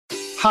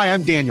Hi,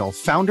 I'm Daniel,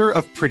 founder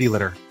of Pretty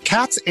Litter.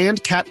 Cats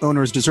and cat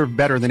owners deserve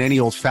better than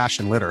any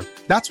old-fashioned litter.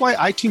 That's why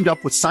I teamed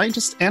up with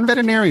scientists and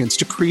veterinarians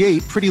to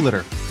create Pretty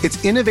Litter.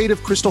 Its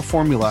innovative crystal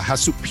formula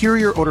has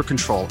superior odor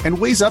control and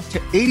weighs up to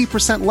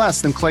 80%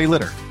 less than clay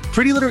litter.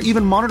 Pretty Litter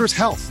even monitors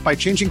health by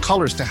changing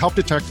colors to help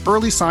detect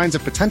early signs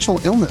of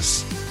potential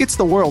illness. It's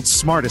the world's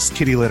smartest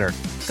kitty litter.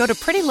 Go to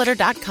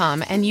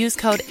prettylitter.com and use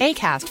code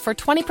ACAST for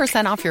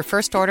 20% off your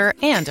first order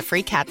and a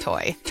free cat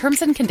toy.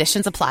 Terms and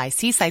conditions apply.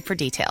 See site for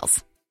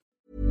details.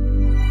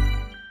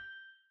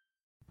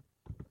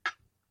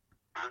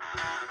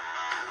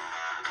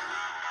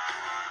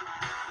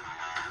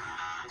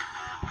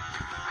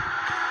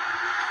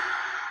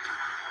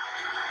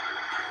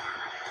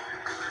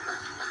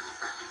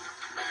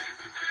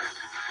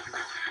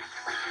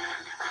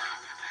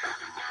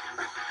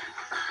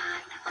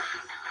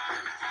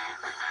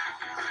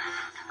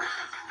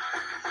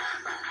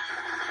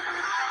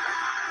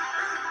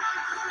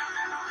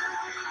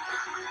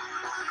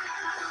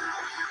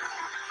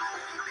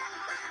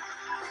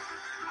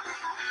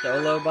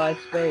 Solo by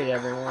Spade,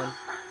 everyone.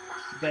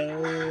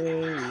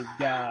 They've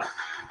got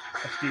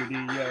a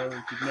studio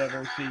you've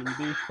never seen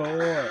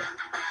before.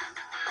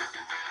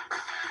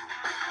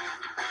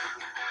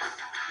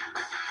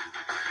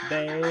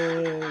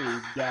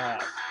 They've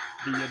got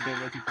the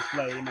ability to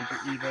flame and to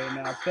even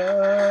out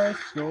the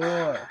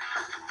score.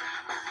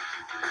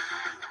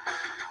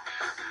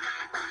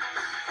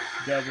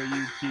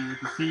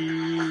 WTTC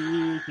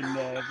can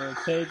never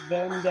take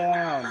them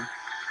down.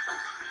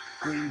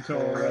 Green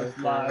Taurus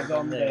lies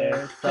on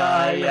their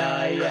side.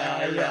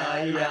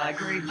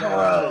 Green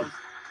Taurus.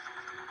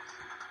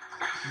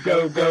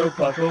 Go, go,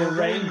 Puckle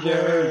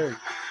Rangers.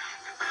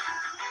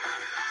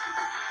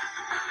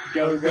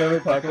 Go, go,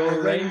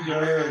 Puckle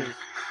Rangers.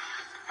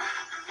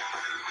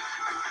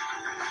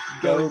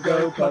 Go,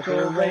 go,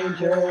 Puckle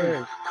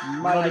Rangers.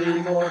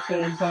 Mighty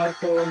Morphin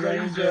Puckle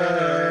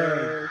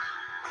Rangers.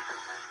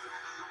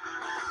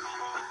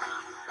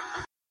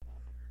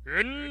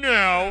 And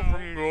now,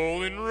 from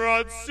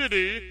Goldenrod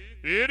City,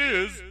 it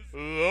is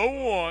the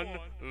one,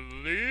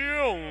 the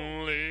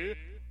only,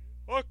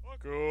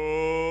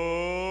 Puckle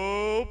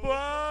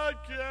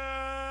Podcast!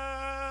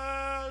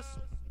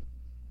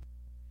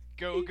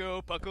 Go,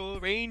 go,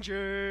 Puckle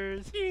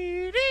Rangers!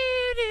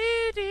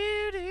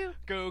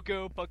 Go,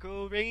 go,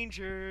 Puckle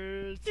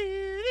Rangers!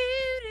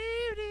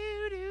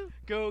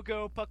 Go,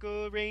 go,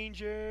 Puckle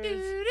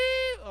Rangers!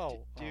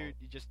 Oh, dude,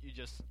 you just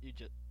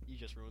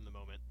ruined the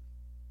moment.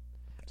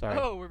 Sorry.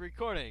 Oh, we're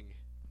recording.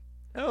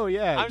 Oh,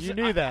 yeah, you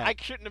knew that. I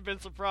shouldn't have been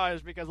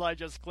surprised because I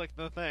just clicked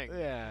the thing.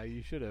 Yeah,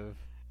 you should have.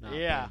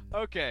 Yeah,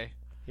 okay.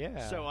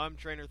 Yeah. So I'm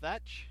Trainer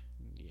Thatch.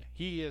 Yeah.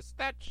 He is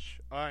Thatch.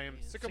 I am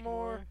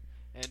Sycamore.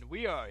 And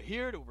we are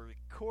here to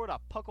record a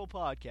Puckle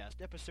Podcast,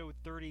 episode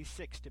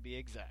 36 to be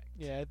exact.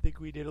 Yeah, I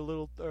think we did a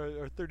little,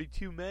 or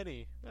 32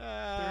 many.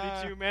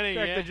 32 many,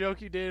 Crack yeah. the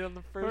joke you did on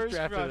the first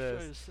draft of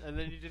this. And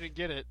then you didn't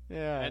get it.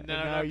 Yeah. And then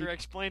after I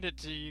explained it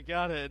to you, you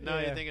got it, and now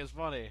you think it's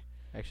funny.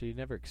 Actually, you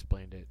never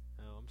explained it.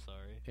 Oh, I'm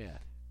sorry. Yeah.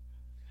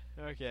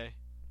 Okay.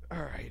 All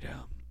right,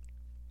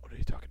 what are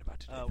you talking about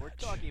today? We're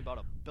talking about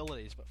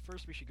abilities, but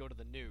first we should go to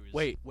the news.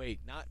 Wait,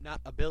 not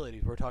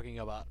abilities. We're talking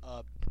about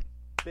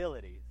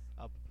abilities.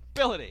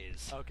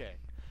 Abilities! Okay.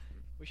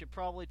 We should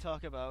probably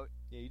talk about...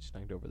 Yeah, you just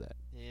knocked over that.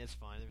 Yeah, it's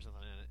fine. There's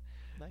nothing in it.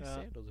 Nice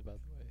sandals, by the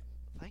way.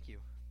 Thank you.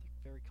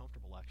 They're very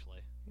comfortable, actually.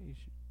 Yeah, you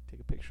should take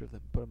a picture of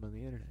them and put them on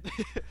the internet.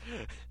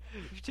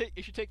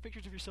 You should take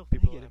pictures of yourself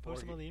People naked and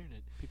post them on the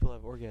internet. People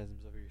have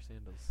orgasms over your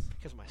sandals.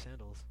 Because of my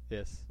sandals.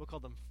 Yes. We'll call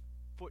them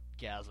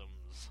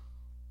footgasms.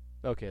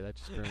 Okay, that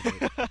just ruined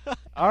it.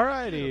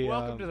 Alrighty.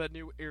 Welcome to the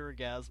new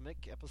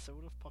Irgasmic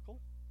episode of Puckle.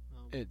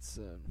 It's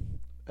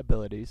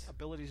abilities.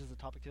 Abilities is the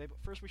topic today, but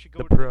first we should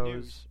go The to pros the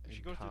news. We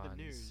should go and through the cons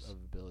news. of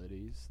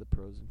abilities. The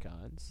pros and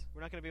cons.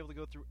 We're not going to be able to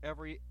go through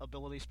every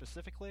ability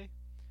specifically.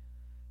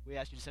 We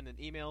asked you to send in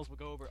emails. We'll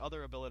go over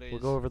other abilities.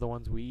 We'll go over the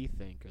ones we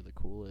think are the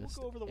coolest.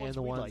 We'll go over the and ones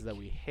the we ones like. that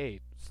we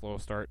hate. Slow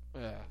start.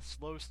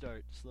 Slow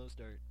start.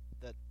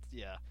 That,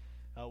 yeah.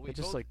 We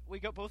just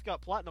both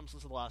got platinum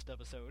since the last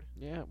episode.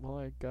 Yeah, well,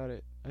 I got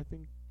it. I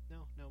think.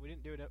 No, we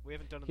didn't do it. We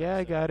haven't done it. Yeah,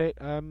 I got it.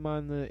 I'm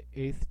on the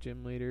 8th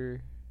gym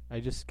leader. I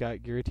just got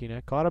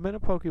Giratina. Caught him in a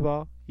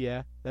Pokeball.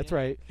 Yeah, that's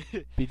right.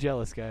 Be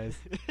jealous, guys.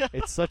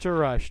 It's such a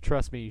rush.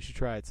 Trust me, you should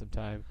try it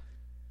sometime.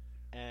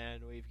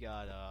 And we've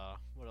got,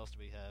 what else do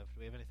we have? Do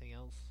we have anything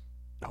else?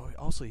 Oh,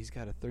 also, he's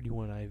got a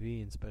 31 IV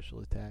in special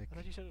attack. I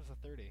thought you said it was a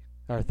 30.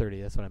 Or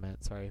 30, that's what I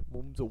meant. Sorry.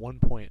 One's at 1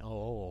 point.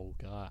 Oh,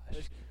 gosh.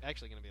 It's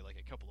actually going to be like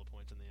a couple of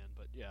points in the end,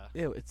 but yeah.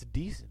 Ew, it's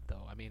decent,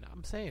 though. I mean,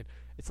 I'm saying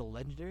it's a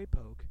legendary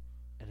poke,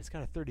 and it's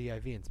got a 30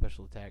 IV in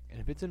special attack.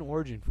 And if it's in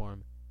Origin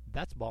form,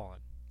 that's ballin'.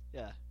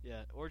 Yeah.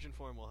 Origin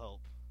form will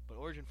help. But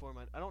Origin form,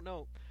 I don't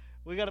know.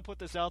 We got to put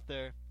this out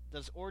there.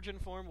 Does Origin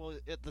form,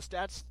 the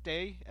stats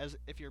stay as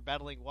if you're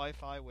battling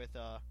Wi-Fi with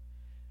a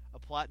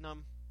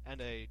Platinum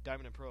and a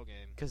Diamond and Pearl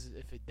game? Because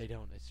if they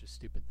don't, it's just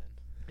stupid then.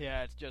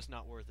 Yeah, it's just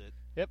not worth it.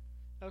 Yep.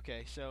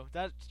 Okay, so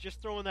that's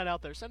just throwing that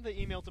out there. Send the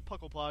email to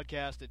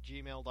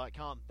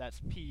pucklepodcast@gmail.com. That's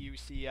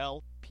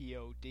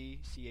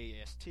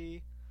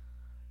PUCLPODCAST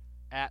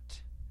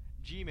at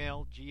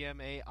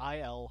gmail.com.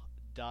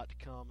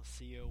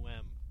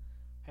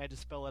 Had to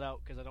spell it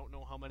out because I don't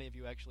know how many of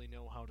you actually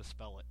know how to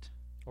spell it.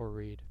 Or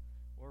read.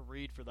 Or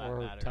read for that Or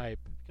matter. type.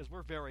 Because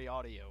we're very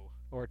audio.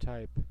 Or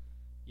type.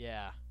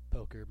 Yeah.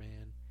 Poker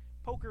Man.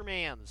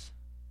 Pokermans.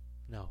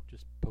 No,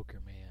 just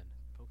Poker Man.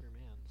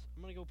 Pokermans.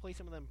 I'm going to go play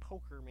some of them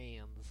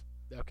Pokermans.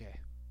 Okay.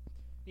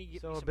 Need to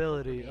get So me some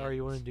ability. Are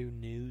you Pokermans. want to do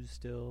news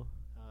still?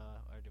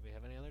 Or do we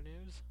have any other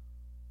news?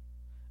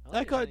 don't I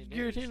think caught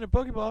there's any news. Giratina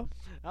Pokeball.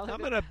 I don't I'm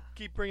think gonna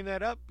keep bringing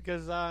that up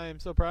because I'm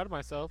so proud of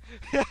myself.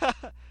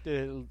 that-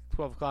 Did it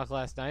 12 o'clock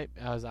last night.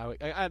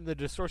 I'm the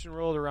distortion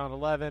rolled around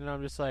 11, and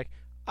I'm just like,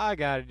 I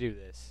gotta do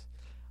this.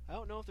 I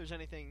don't know if there's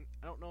anything.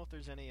 I don't know if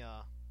there's any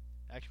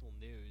actual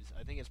news.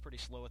 I think it's pretty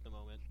slow at the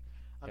moment.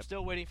 I'm Yep.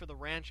 still waiting for the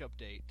ranch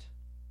update.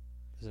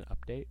 There's an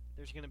update.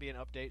 There's going to be an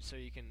update so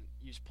you can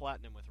use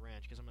platinum with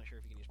ranch because I'm not sure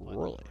if you can use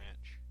platinum Really? with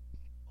ranch.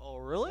 Oh,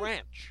 really?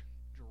 Ranch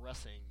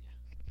dressing.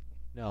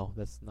 No,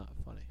 that's not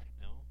funny.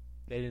 No,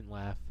 They didn't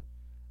laugh.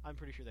 I'm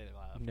pretty sure they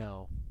laughed.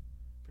 No.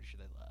 Pretty sure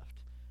they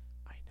laughed.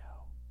 I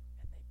know,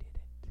 and they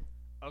didn't.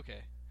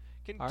 Okay.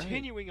 All right.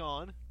 Continuing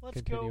on, let's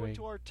go Continuing.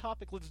 into our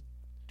topic. Let's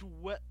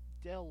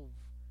delve.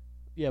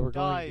 Yeah, we're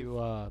Dive.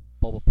 going to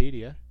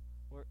Bulbapedia,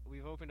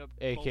 We've opened up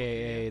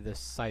aka Bulbapedia. the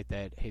site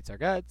that hates our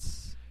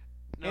guts,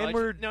 No, and I-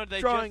 we're no, they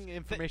drawing just,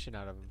 information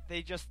out of them.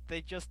 They just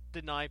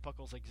deny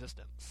Puckle's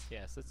existence.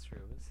 Yes, that's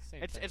true. It's the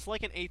same thing. It's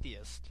like an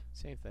atheist.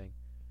 Same thing.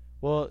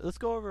 Well, let's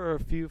go over a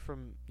few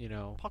from,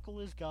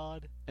 Puckle is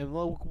God. and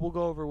we'll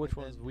go over which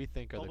And ones then we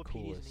think are the Bulbapedia is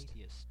coolest. an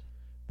atheist.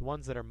 The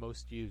ones that are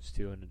most used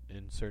to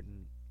in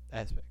certain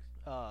aspects.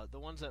 The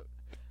ones that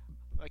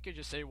I could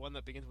just say one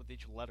that begins with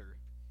each letter.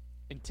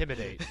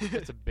 Intimidate.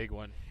 That's a big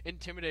one.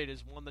 Intimidate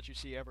is one that you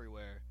see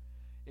everywhere.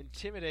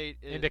 Intimidate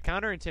is And to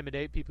counter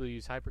intimidate, people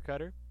use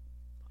Hypercutter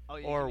oh,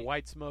 you or can-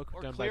 White Smoke.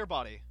 or done clear by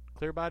body.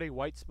 Clear Body,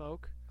 White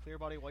Smoke. Clear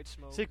body, white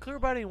smoke. See, Clear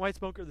Body and White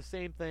Smoke are the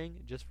same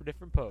thing, just for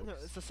different pokes. No,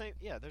 it's the same.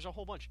 Yeah, there's a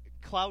whole bunch.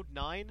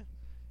 Cloud9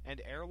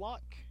 and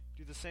Airlock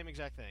do the same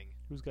exact thing.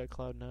 Who's got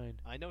Cloud9?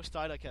 I know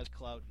Psyduck has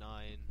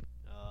Cloud9.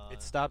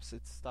 It stops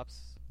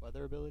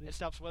weather abilities? It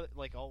stops weather,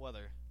 like all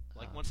weather.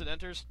 Like Ah. once it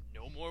enters,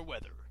 no more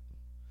weather.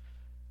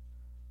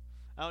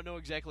 I don't know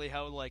exactly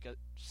how like a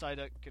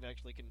Psyduck can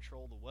actually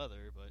control the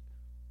weather, but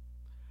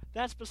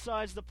that's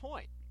besides the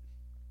point.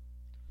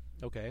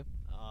 Okay.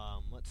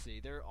 Let's see.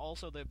 There are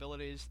also the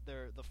abilities.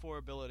 There are the 4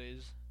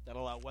 abilities that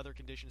allow weather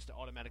conditions to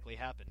automatically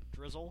happen.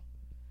 Drizzle,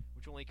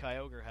 which only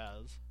Kyogre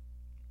has.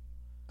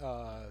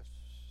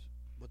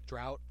 With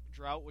Drought,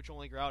 Drought, which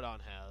only Groudon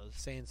has.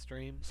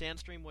 Sandstream,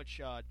 Sandstream,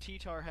 which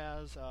T-Tar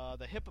has.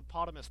 The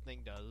hippopotamus thing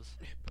does.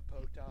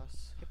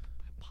 Hippopotas.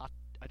 I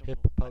don't know.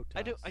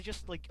 Hippopotas. I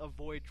just like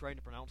avoid trying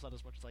to pronounce that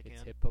as much as I can.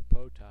 It's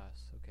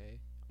Hippopotas, okay?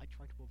 I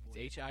try to avoid.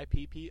 It's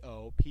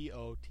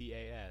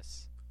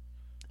Hippopotas.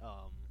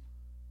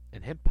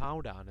 And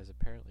Hippowdon is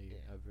apparently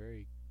a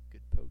very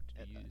good poke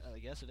to use. I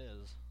guess it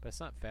is. But it's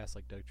not fast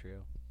like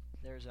Dugtrio.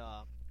 There's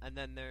and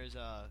then there's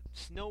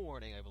Snow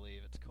Warning, I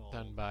believe it's called.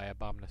 Done by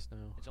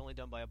Abomasnow. It's only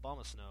done by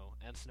Abomasnow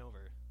and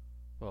Snover.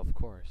 Well, of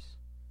course.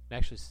 And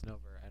actually,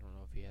 Snover, I don't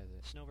know if he has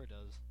it. Snover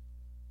does.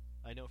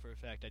 I know for a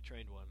fact. I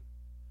trained one.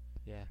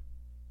 Yeah.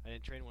 I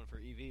didn't train one for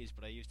EVs,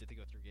 but I used it to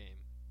go through game.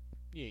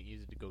 You didn't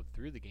use it to go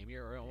through the game.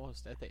 You're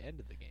almost at the end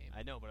of the game.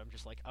 I know, but I'm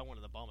just like, I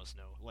wanted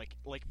Abomasnow.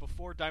 Like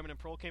before Diamond and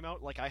Pearl came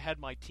out, like I had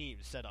my team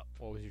set up.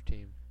 What was your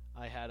team?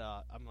 I had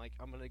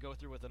I'm gonna go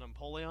through with an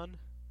Empoleon,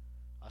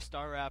 a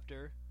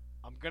Staraptor.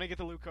 I'm gonna get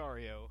the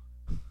Lucario.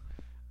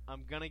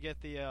 I'm gonna get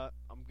an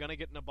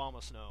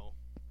Abomasnow,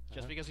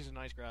 just because he's a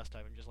nice grass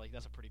type. I'm just like,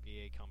 that's a pretty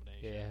BA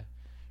combination.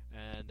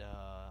 Yeah. And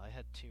I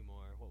had 2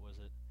 more. What was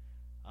it?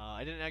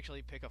 I didn't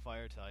actually pick a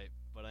fire type,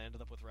 but I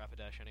ended up with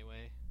Rapidash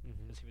anyway,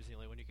 because he was the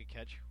only one you could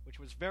catch, which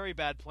was very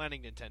bad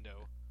planning,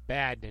 Nintendo.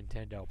 Bad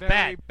Nintendo.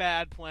 Very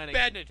bad planning.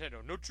 Bad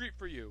Nintendo. No treat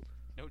for you.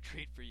 No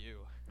treat for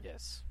you.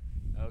 Yes.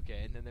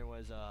 Okay, and then there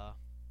was I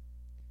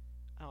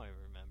don't even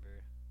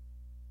remember.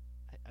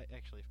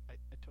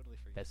 I totally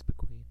forget.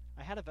 Vespiquen.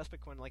 I had a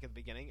Vespiquen like at the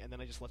beginning, and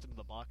then I just left it in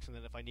the box, and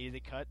then if I needed a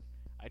cut,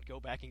 I'd go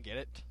back and get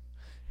it.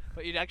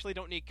 But you actually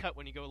don't need cut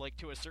when you go like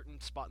to a certain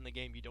spot in the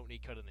game. You don't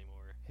need cut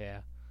anymore. Yeah.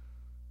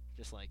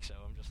 Just like so,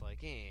 I'm just like,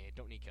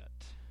 don't need cut.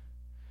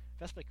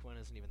 Vespiquen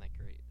isn't even that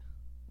great.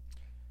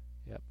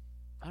 Yep.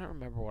 I don't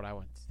remember what I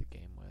went to the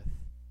game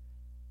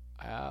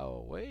with.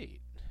 Oh,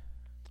 wait.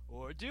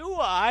 Or do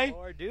I?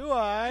 Or do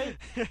I?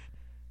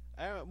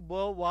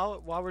 Well,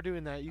 while we're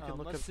doing that, you can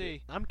look let's up.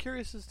 see. I'm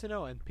curious as to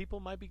know, and people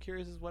might be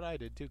curious as what I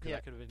did too. Cause I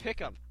could have been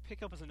Pickup.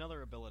 Pickup is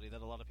another ability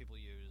that a lot of people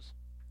use.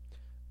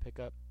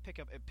 Pickup.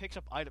 Pickup. It picks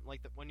up item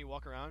like when you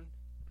walk around.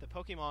 The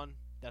Pokemon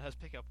that has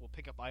pickup will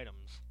pick up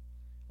items.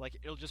 Like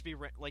it'll just be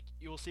like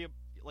you will see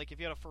like if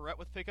you had a Ferret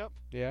with pickup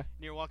Yeah. and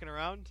you're walking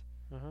around,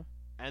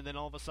 And then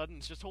all of a sudden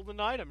it's just holding an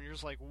item, and you're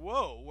just like,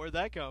 whoa, where'd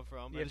that come from?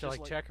 You and have it's to just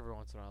like check every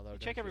once in a while though. You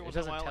don't check every you? once It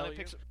in a doesn't while, tell and it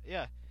you? picks.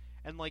 Yeah,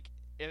 and like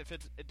if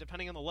it's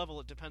depending on the level,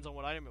 it depends on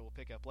what item it will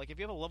pick up. Like if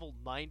you have a level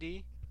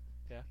 90,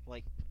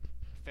 like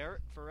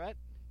ferret,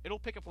 it'll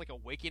pick up like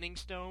awakening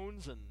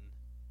stones and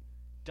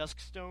dusk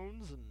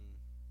stones and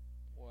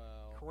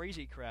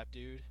crazy crap,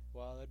 dude.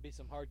 Well, that'd be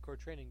some hardcore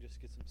training just to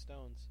get some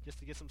stones. Just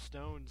to get some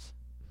stones.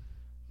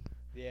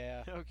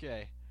 Yeah.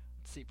 Okay.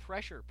 Let's see.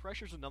 Pressure.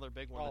 Pressure's another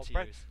big one that's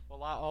used. Well,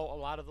 a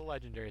lot of the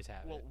legendaries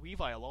have Well, it.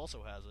 Weavile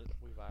also has it.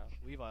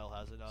 Weavile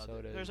has it.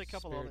 So there's a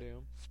couple Spear other.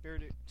 Doom.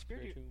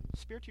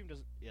 Spear Tomb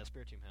doesn't. Yeah,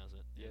 Spear Tomb has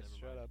it. Yeah, Yes, never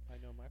shut mind. up. I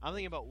know my. I'm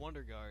thinking about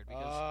Wonder Guard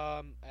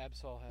because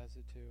Absol has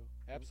it too.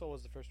 Absol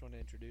was the first one to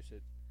introduce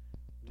it.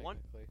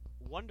 Technically.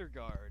 Wonder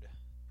Guard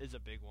is a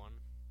big one.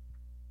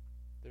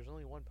 There's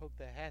only one poke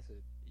that has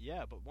it.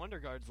 Yeah, but Wonder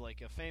Guard's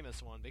like a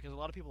famous one because a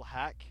lot of people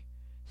hack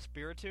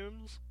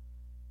Spiritombs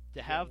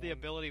to have the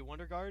ability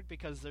Wonder Guard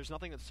because there's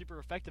nothing that's super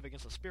effective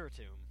against a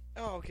Spiritomb.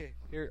 Oh, okay.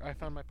 Here, I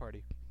found my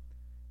party.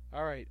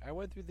 Alright, I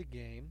went through the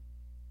game.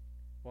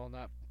 Well,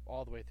 not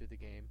all the way through the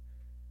game.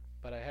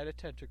 But I had a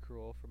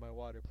Tentacruel for my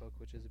water poke,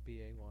 which is a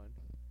BA1.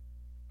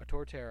 A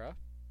Torterra,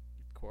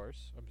 of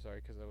course. I'm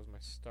sorry, because that was my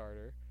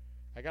starter.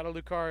 I got a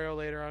Lucario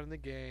later on in the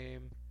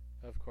game.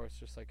 Of course,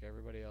 just like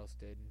everybody else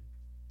did. And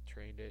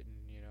trained it and,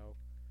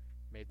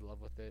 made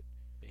love with it.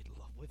 Made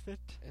love with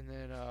it? And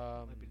then,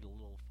 Might be a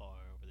little far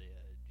over the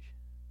edge.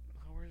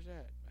 Oh, where's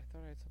that? I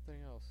thought I had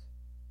something else.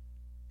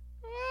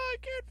 Oh, I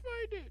can't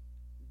find it!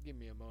 Give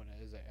me a moment.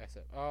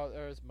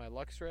 There's my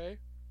Luxray.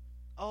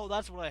 Oh,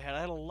 that's what I had. I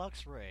had a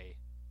Luxray.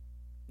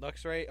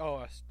 Luxray?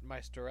 Oh, my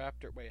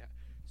Staraptor. Wait.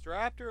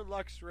 Staraptor,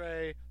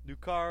 Luxray,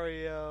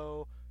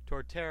 Lucario,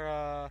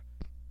 Torterra,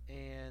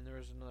 and there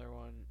was another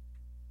one.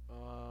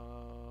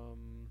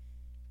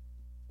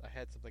 I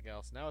had something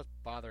else. Now it's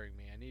bothering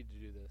me. I need to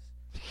do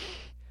this.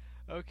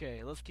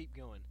 Okay, let's keep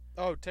going.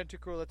 Oh,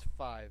 Tentacruel, that's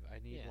 5. I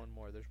need one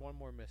more. There's one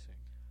more missing.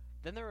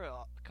 Then there are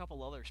a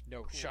couple others.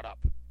 No, cool. shut up.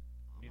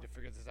 Need to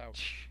figure this out.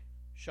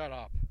 Shut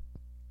up.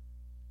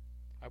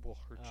 I will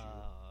hurt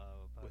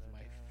you with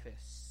my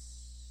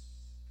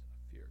fists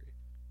of fury.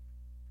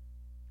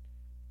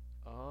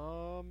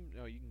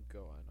 No, you can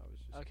go on. I was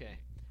just okay. Kidding.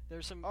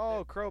 There's some.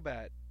 Oh,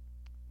 Crobat.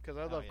 Because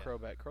I love yeah.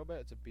 Crobat.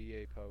 Crobat's a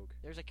BA poke.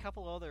 There's a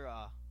couple other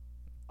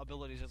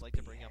abilities I'd like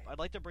to bring up. I'd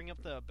like to bring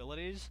up the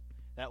abilities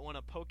that when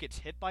a poke gets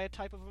hit by a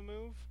type of a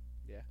move,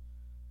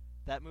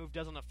 that move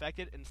doesn't affect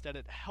it. Instead,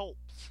 it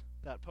helps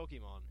that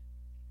Pokemon.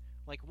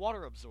 Like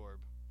Water Absorb.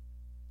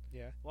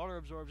 Yeah. Water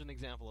Absorb's an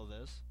example of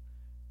this.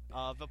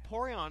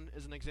 Vaporeon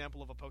is an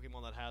example of a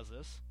Pokemon that has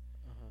this.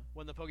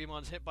 When the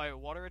Pokemon's hit by a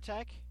water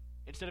attack,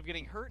 instead of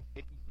getting hurt,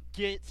 it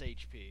gets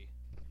HP.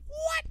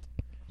 What?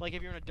 Like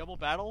if you're in a double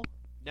battle,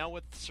 now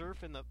with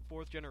Surf in the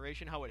 4th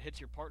generation, how it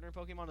hits your partner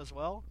Pokemon as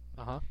well.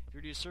 If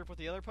you do Surf with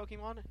the other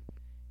Pokemon,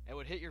 it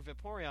would hit your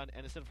Vaporeon,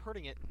 and instead of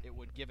hurting it, it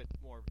would give it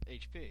more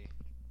HP.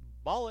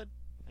 Ballin'.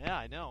 Yeah,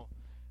 I know.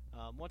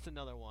 What's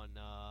another one?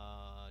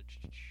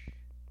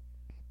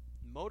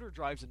 Motor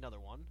Drive's another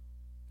one.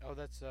 Oh,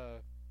 that's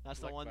the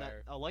one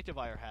that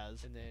Electivire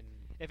has. And then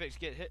if it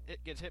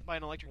gets hit by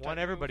an electric one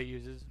type everybody move,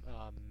 uses,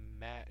 not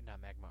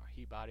Magmar,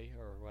 Heat Body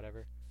or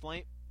whatever.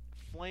 Flame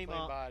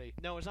Body.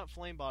 No, it's not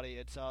Flame Body.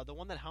 It's the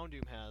one that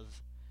Houndoom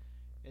has.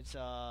 It's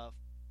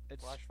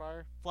Flash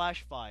Fire.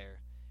 Flash Fire.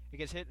 It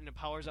gets hit and it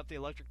powers up the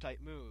electric type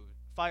move,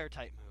 fire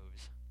type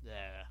moves.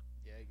 Yeah.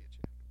 Yeah, I get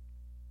you.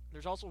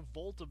 There's also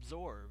Volt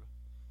Absorb.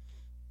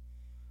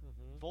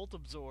 Volt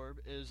Absorb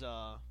is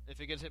if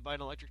it gets hit by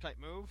an electric type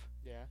move,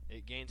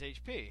 it gains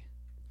HP,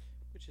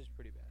 which is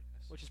pretty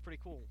badass. Which is pretty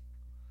cool.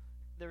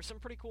 There's some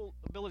pretty cool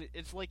ability.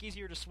 It's like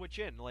easier to switch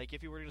in. Like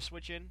if you were to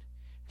switch in,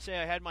 say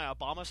I had my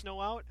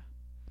Abomasnow out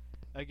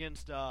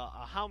against a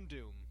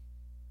Houndoom,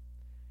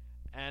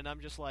 and I'm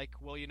just like,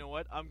 well, you know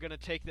what? I'm gonna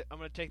take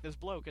this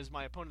blow because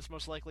my opponent's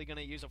most likely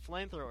gonna use a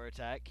flamethrower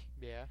attack.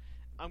 Yeah.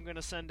 I'm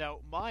gonna send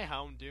out my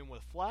Houndoom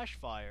with Flash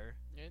Fire.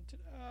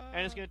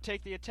 And it's going to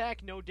take the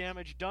attack, no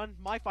damage done.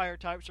 My fire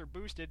types are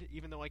boosted,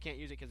 even though I can't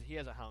use it because he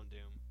has a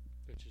Houndoom.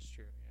 Which is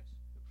true, yes.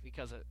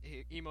 Because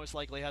he most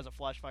likely has a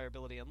Flash Fire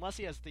ability, unless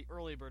he has the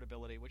Early Bird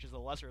ability, which is the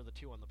lesser of the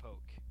two on the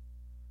poke.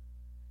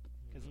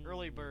 Because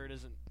Early Bird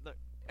isn't...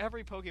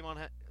 Every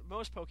Pokemon...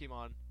 most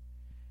Pokemon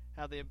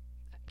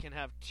can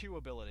have two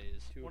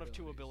abilities. One of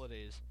two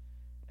abilities.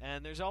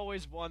 And there's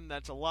always one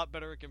that's a lot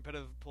better at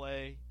competitive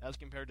play as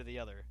compared to the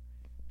other.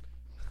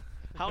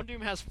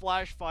 Houndoom has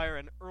Flash Fire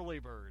and Early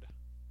Bird.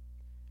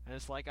 And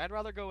it's like, I'd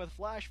rather go with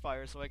Flash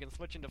Fire so I can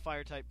switch into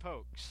Fire-type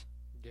pokes.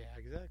 Yeah,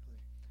 exactly.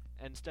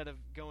 Instead of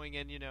going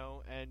in,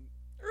 and...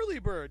 Early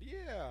Bird,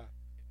 yeah!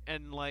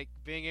 And,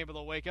 being able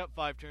to wake up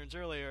 5 turns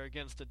earlier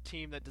against a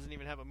team that doesn't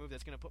even have a move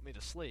that's going to put me to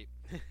sleep.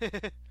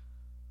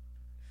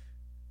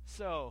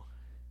 So...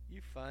 You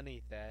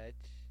funny, Thatch.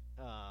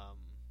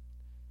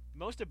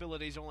 Most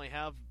abilities only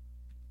have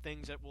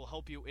things that will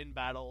help you in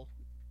battle.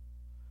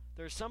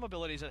 There's some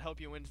abilities that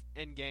help you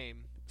in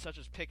game, such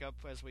as pickup,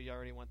 as we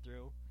already went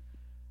through.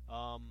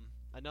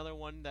 Another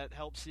one that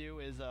helps you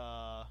is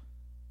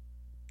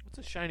what's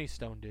a shiny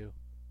stone do?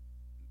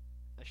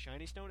 a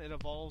shiny stone. It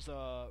evolves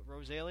a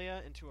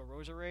Rosalia into a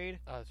Roserade,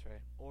 Oh, that's right.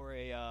 or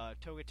a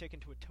Togetic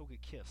into a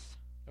Togekiss.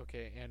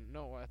 Okay, and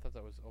no, I thought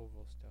that was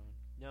oval stone.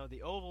 No,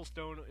 the oval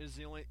stone is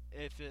the only.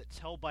 If it's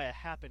held by a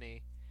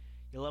Happiny,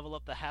 you level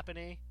up the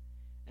Happiny,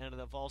 and it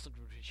evolves into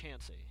a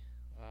Chansey.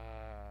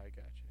 I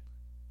gotcha.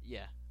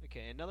 Yeah.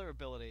 Okay. Another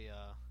ability.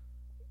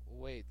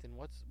 Wait, then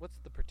what's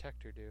the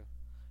protector do?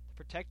 The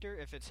Protector,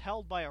 if it's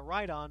held by a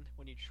Rhydon,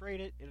 when you trade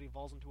it, it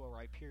evolves into a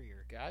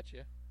Rhyperior.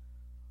 Gotcha.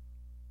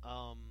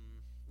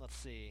 Let's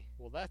see.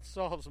 Well, that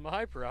solves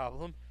my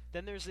problem.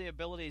 Then there's the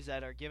abilities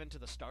that are given to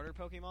the starter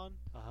Pokemon.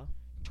 Uh-huh.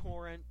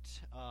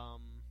 Torrent,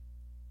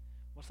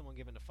 what's the one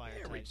given to fire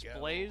There we types? go.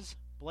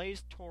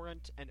 Blaze,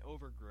 Torrent, and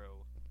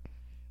Overgrow.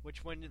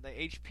 Which, when the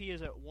HP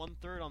is at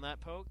 1/3 on that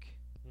poke,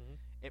 Mm-hmm.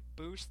 it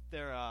boosts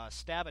their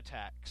stab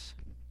attacks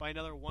by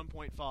another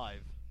 1.5.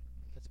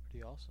 That's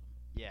pretty awesome.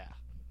 Yeah.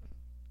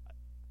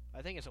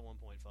 I think it's a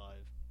 1.5.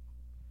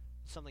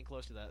 Something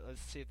close to that.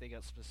 Let's see if they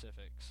got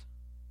specifics.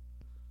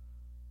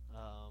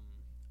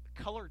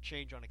 Color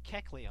change on a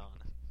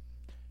Kecleon.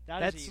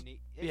 That's a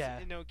unique. It's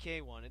an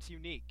okay one. It's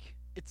unique.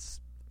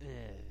 It's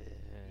Yeah.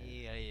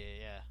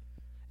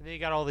 And then you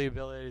got all the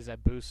abilities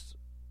that boost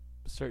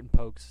certain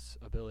pokes'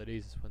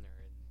 abilities when they're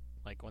in,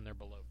 like when they're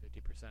below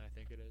 50%. I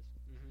think it is.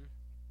 Mm-hmm.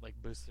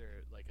 Like boost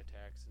their like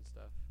attacks and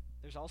stuff.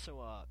 There's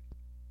also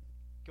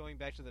going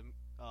back to the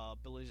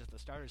abilities that the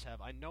starters have.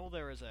 I know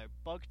there is a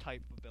bug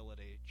type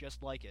ability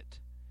just like it.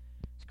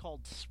 It's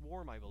called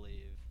Swarm, I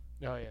believe.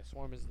 Oh yeah,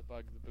 Swarm is the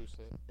bug that boosts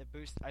it. It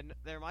boosts.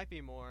 There might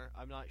be more.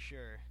 I'm not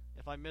sure.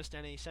 If I missed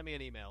any, send me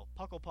an email.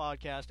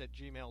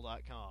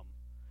 pucklepodcast@gmail.com.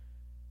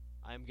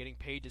 I'm getting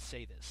paid to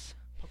say this.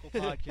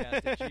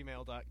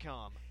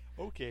 pucklepodcast@gmail.com.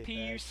 Okay.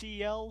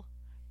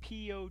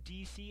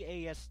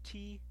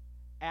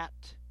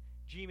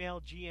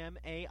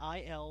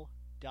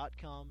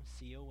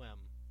 PUCLPODCAST@gmail.com.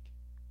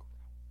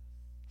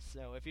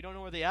 So if you don't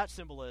know where the @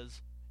 symbol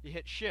is, you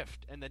hit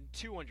Shift and then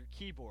 2 on your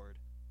keyboard.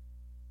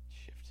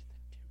 Shift and then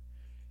 2.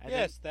 And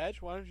Yes,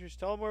 Thatch. Why don't you just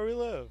tell them where we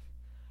live?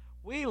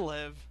 we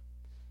live.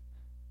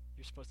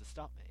 You're supposed to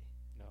stop me.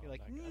 No. You're I'm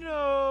like, not gonna.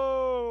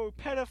 no,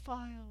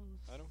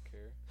 pedophiles. I don't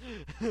care.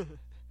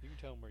 You can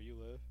tell them where you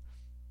live.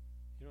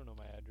 You don't know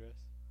my address.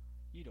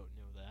 You don't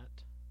know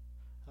that.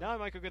 Now I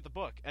might go get the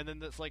book and then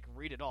just like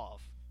read it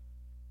off.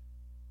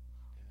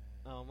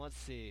 Let's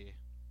see.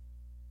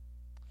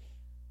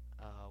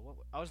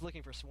 I was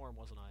looking for Swarm,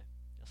 wasn't I?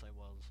 Yes, I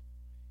was.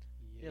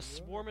 Yeah, Yes,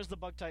 you Swarm is the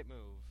bug type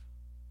move.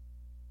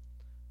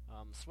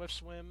 Swift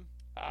Swim.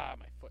 are.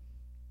 My foot.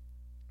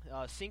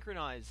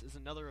 Synchronize is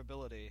another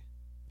ability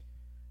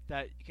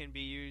that can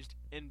be used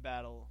in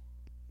battle,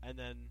 and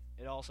then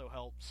it also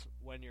helps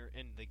when you're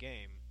in the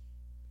game.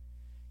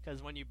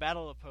 Because when you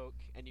battle a poke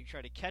and you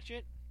try to catch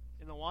it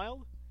in the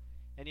wild,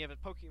 and you have a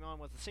Pokemon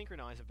with a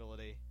Synchronize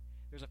ability,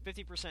 there's a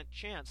 50%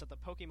 chance that the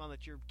Pokemon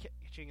that you're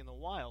catching in the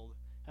wild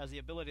has the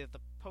ability that the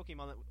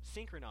Pokemon that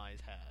Synchronize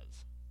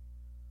has.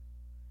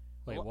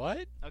 Wait, Well-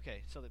 what?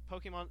 Okay, so the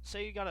Pokemon,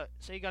 say you got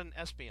an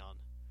Espeon.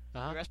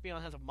 Uh-huh. Your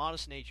Espeon has a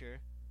modest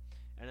nature,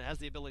 and it has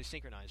the ability to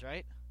Synchronize,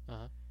 right?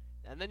 Uh-huh.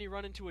 And then you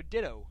run into a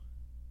Ditto,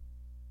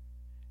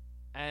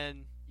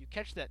 and you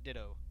catch that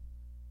Ditto.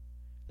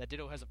 That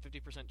Ditto has a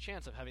 50%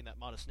 chance of having that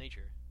modest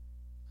nature,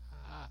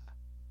 Ah.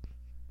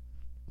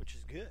 Which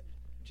is good.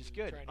 which is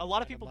You're good. trying to A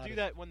lot of find a people do modest-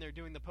 that when they're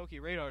doing the Poke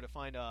Radar to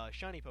find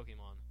shiny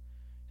Pokemon.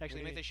 To actually What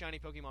do make you the shiny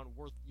Pokemon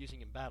worth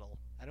using in battle.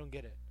 I don't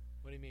get it.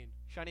 What do you mean?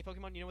 Shiny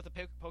Pokemon, you know what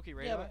the Poke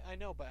Radar? Yeah, but I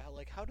know, but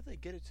how do they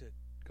get it to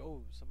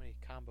go so many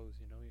combos?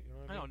 You know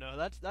what I don't know.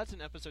 That's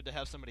an episode to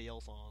have somebody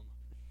else on,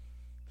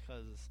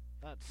 because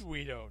that's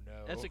We don't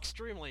know. that's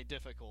extremely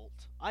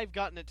difficult. I've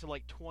gotten it to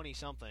like 20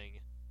 something.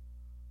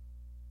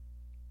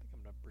 I think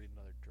I'm gonna breed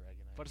another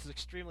Dragonite. But it's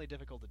extremely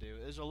difficult to do.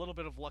 There's a little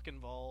bit of luck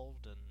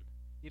involved, and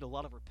need a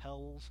lot of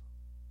repels.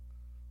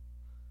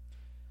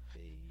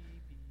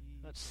 Baby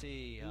Let's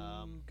see.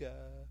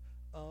 beluga,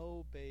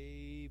 oh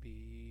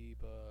baby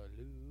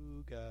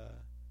beluga.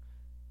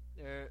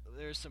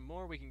 There's some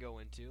more we can go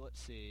into.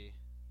 Let's see.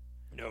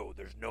 No,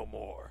 there's no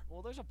more.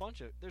 Well, there's a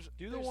bunch of Do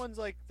the there's- ones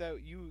like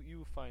that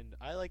you find.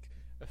 I like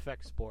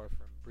Effect Spore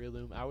from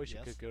Breloom. I wish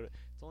Yes. it could go to.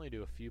 It's only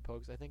do a few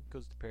pokes. I think it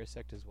goes to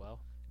Parasect as well.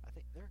 I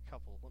think there are a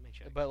couple. Let me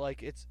check. But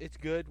like it's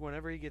good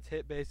whenever he gets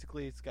hit.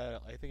 Basically, it's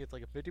got I think it's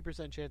like a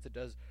 50% chance it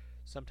does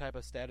some type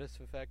of status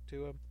effect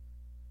to him.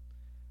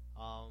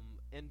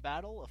 In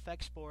battle,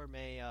 Effect Spore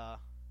may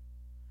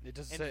It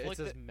does say it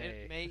says it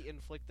may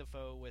inflict the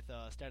foe with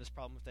a status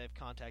problem if they have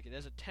contact. It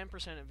has a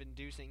 10% of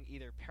inducing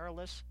either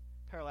paralysis,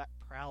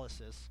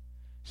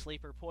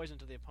 sleep, or poison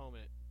to the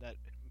opponent that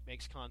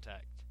makes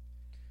contact.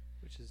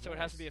 which is So it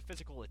has to be a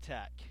physical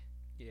attack.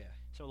 yeah.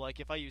 So, like,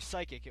 if I use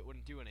Psychic, it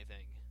wouldn't do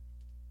anything.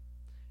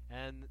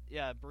 And,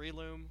 yeah,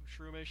 Breloom,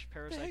 Shroomish,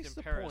 Parasect, heck's and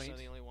the Paras point? are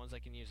the only ones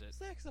that can use it.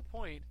 So that's the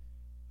point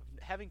of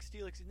having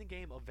Steelix in the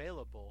game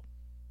available.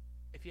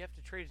 If you have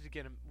to trade it to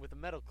get him with a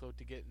Metal Coat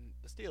to get in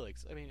the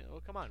Steelix, I mean,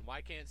 come on,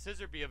 why can't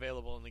Scissor be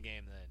available in the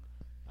game then?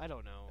 I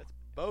don't know. That's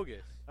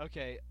bogus.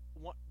 Okay,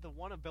 the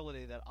one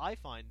ability that I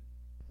find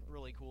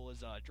really cool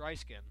is Dry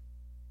Skin.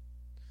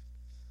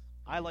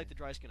 I like the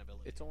dry skin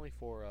ability. It's only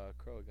for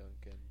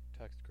Croagunk and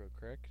Toxicroak,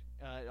 correct?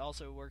 It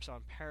also works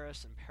on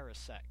Paris and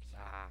Parasect.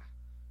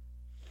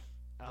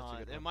 That's a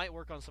good It one. might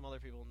work on some other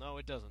people. No,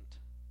 it doesn't.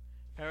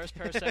 Paris,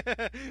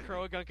 Parasect,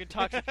 Croagunk, and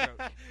Toxicroak.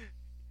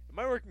 It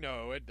might work.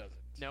 No, it doesn't.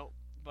 No,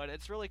 but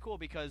it's really cool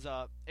because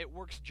it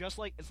works just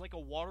like it's like a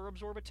water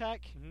absorb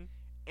attack Mhm.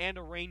 and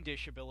a rain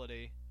dish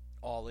ability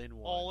All in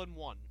one. all in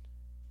one.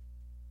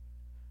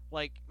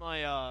 Like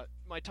my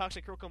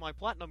Toxicroak on my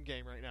Platinum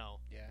game right now.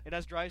 Yeah. It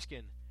has dry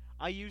skin.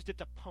 I used it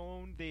to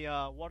pwn the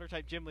water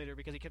type gym leader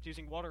because he kept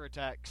using water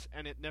attacks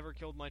and it never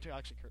killed my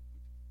Toxicroak.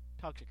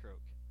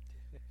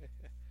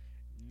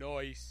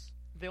 Nice.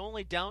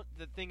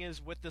 The thing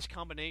is with this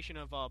combination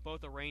of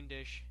both a rain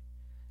dish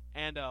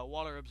and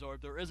water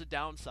absorb, there is a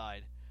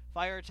downside.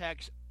 Fire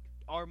attacks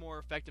are more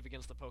effective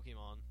against the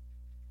Pokemon,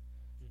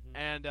 Mm-hmm.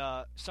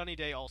 and Sunny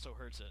Day also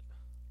hurts it.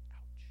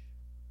 Ouch.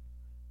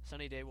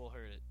 Sunny Day will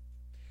hurt it.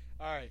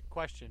 All right.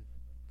 Question.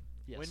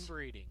 Yes. When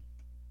breeding,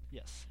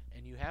 Yes.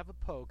 and you have a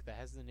poke that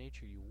has the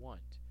nature you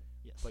want,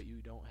 Yes. but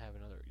you don't have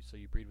another, so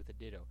you breed with a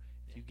Ditto.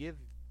 If you give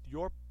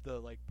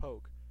the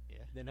poke,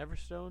 Yeah. the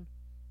Neverstone,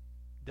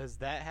 does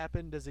that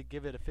happen? Does it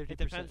give it a 50%? It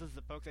depends if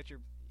the poke that you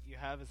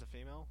have is a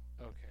female.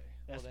 Okay.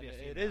 It Well, has to then be a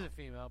it female. is a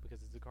female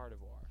because it's a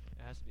Gardevoir.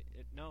 It has to be.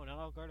 No, not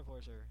all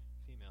Gardevoirs are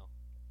female.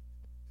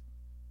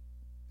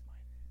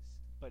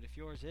 But if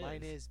yours is,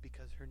 Mine is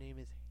because her name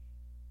is.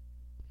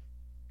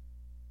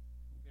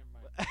 Never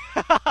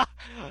mind.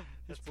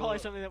 It's That's probably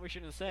little- something that we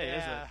shouldn't say,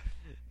 is yeah.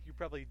 it? You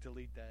probably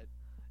delete that.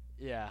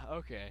 Yeah.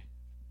 Okay.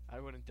 I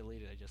wouldn't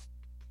delete it. I just.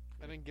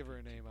 I didn't give her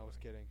a name. I was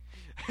kidding.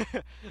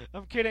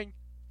 I'm kidding.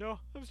 No,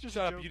 I was just.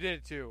 Shut a up. joke. You did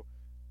it too.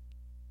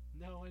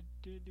 No, I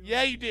didn't do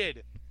Yeah, you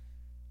anything.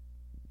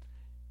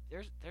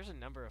 did. There's a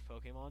number of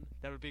Pokemon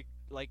that would be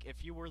like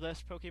if you were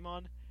this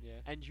Pokemon Yeah.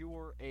 and you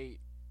were a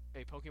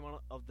Pokemon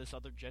of this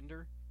other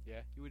gender,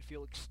 Yeah. you would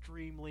feel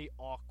extremely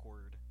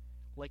awkward.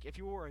 Like if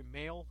you were a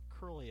male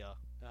Kirlia,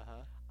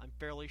 Uh I'm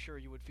fairly sure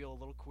you would feel a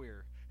little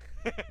queer.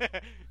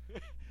 huh.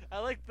 I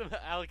like the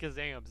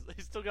Alakazams.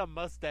 They still got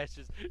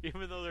mustaches,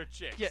 even though they're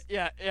chicks.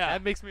 Yeah.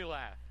 That makes me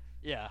laugh.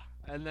 Yeah.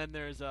 And then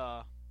there's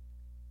oh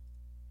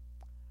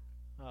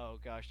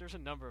gosh, there's a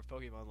number of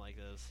Pokemon like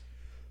this.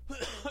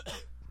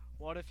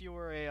 What if you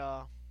were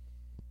a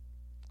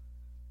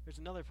there's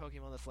another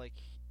Pokemon that's like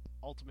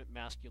ultimate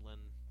masculine.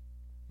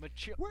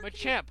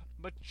 Machamp.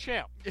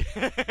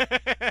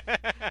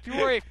 If you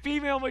were a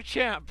female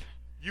Machamp,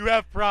 You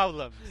have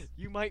problems.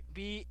 you might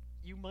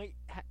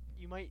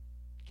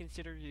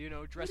consider,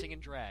 dressing in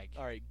drag.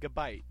 All right,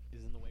 Gabite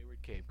is in the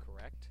Wayward Cave,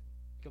 correct?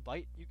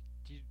 Gabite?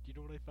 Do you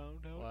know what I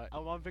found out? What?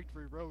 I'm on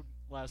Victory Road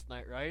last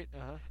night, right?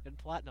 Uh-huh. In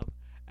Platinum,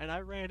 and I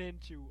ran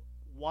into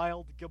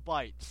wild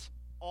Gabites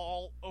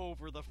all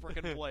over the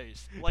frickin'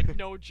 place. Like,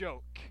 no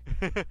joke.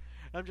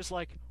 I'm just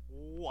like,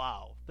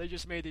 wow. They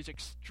just made these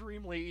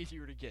extremely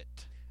easier to get.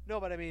 No,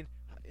 but I mean,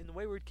 in the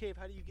Wayward Cave,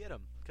 how do you get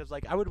them? Because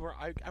I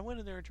went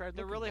in there and tried.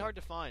 They're looking really for hard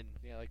them. to find.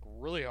 Yeah, like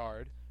really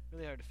hard.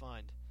 Really hard to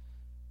find.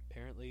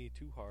 Apparently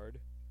too hard.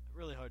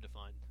 Really hard to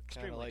find. Kind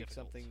Extremely of like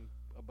difficult. something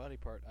a body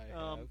part I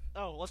have.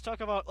 Let's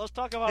talk about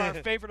our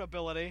favorite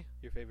ability,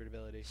 Your favorite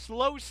ability?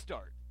 Slow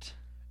Start,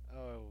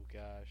 Oh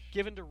gosh.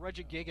 given to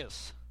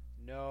Regigigas.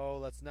 No,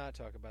 let's not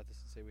talk about this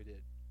and say we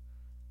did.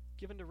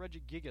 Given to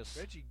Regigigas.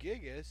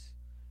 Regigigas?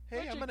 Hey,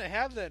 I'm Regi- gonna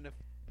have that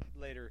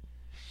later.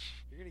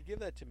 You're gonna give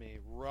that to me,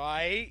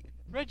 right?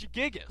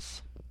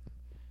 Regigigas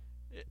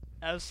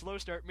as Slow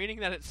Start, meaning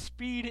that its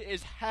speed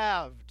is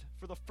halved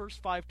for the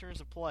first 5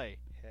 turns of play,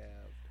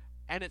 Have.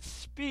 and its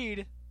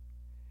speed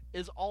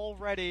is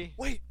already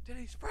Wait,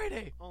 today's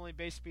Friday. only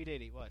base speed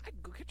 80. What? I can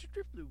go catch a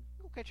Drifloon.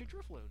 Go catch a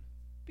Drifloon.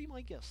 Be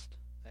my guest.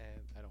 I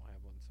don't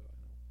have one, so I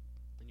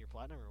know. In your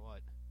Platinum or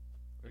what?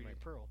 Or In your my-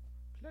 Pearl?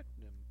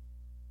 Platinum.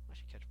 I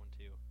should catch one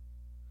too.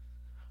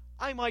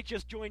 I might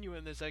just join you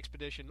in this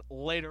expedition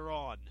later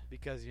on.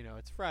 Because,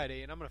 it's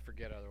Friday, and I'm gonna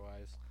forget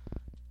otherwise.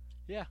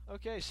 Yeah,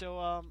 okay, so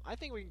I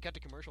think we can cut to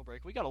commercial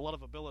break. We got a lot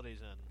of abilities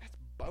in. That's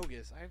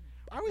bogus.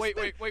 I Wait,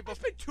 I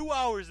spent 2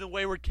 hours in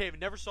Wayward Cave and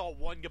never saw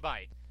one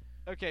Gabite.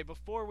 Okay,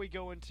 before we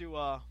go into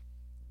our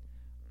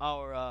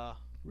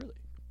Really?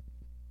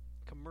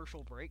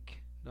 commercial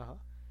break, Uh-huh.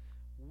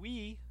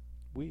 we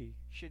We.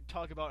 should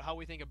talk about how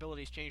we think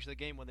abilities changed the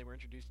game when they were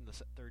introduced in the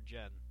 3rd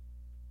gen.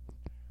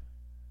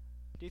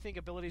 Do you think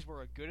abilities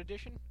were a good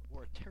addition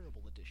or a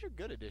terrible It's a addition?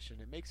 good addition.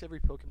 It makes every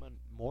Pokemon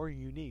more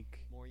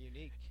unique. More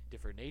unique.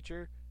 Different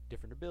nature,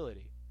 different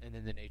ability. And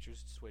then the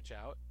natures switch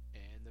out,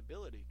 and the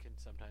ability can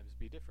sometimes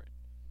be different.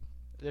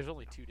 There's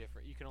only 2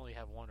 different. You can only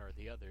have one or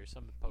the other.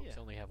 Some pokes Yeah.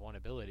 only have one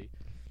ability.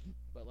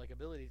 But,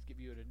 abilities give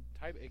you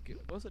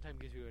most of the time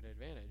gives you an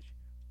advantage.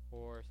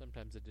 Or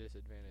sometimes a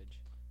disadvantage.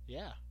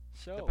 Yeah.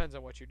 So Depends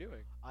on what you're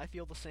doing. I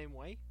feel the same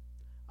way.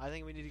 I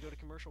think we need to go to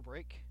commercial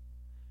break.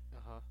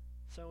 Uh-huh.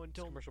 So Is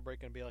until commercial break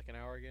going to be like an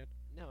hour again?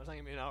 no, it's not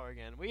gonna be an hour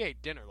again. We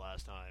ate dinner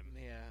last time.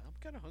 Yeah, I'm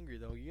kind of hungry,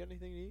 though. You got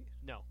anything to eat?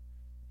 No,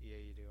 Yeah,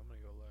 you do. I'm going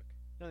to go look.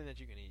 nothing that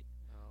you can eat.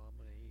 Oh, I'm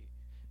going to eat.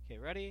 Okay,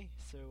 ready?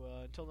 So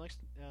until next.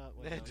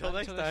 Wait, no, Until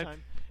not next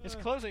time. It's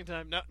closing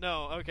time.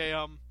 No. Okay.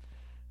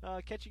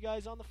 catch you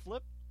guys on the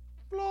flip.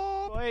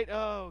 Flop. Wait,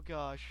 oh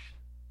gosh.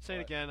 Say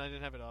it again, I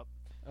didn't have it up.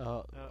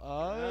 Catch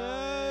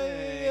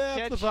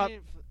flip-flop.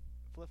 you...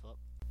 Flip-flop.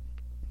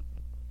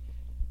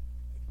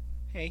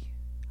 Hey.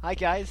 Hi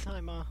guys,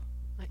 I'm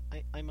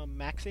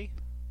Maxie.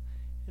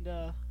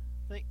 And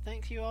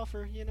thanks you all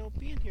for,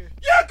 being here.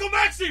 Yeah, go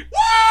Maxie!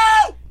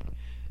 Woo!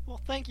 Well,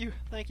 thank you,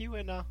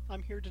 and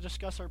I'm here to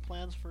discuss our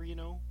plans for,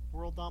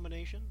 world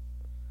domination.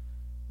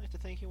 I'd like to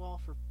thank you all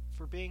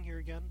for being here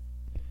again.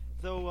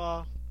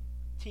 Though,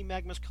 Team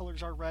Magma's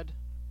colors are red,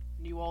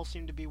 and you all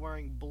seem to be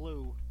wearing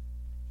blue.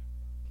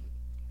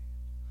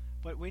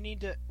 But we're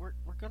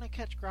gonna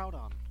catch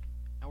Groudon,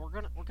 and we're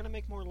gonna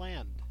make more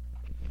land.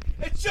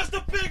 It's just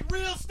a big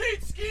real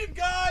estate scheme,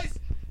 guys!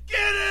 Get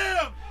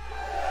him!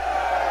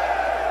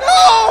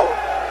 No!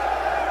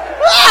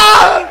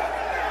 Ah!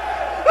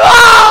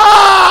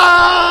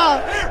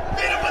 Ah! Here,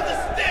 beat him with the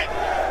stick!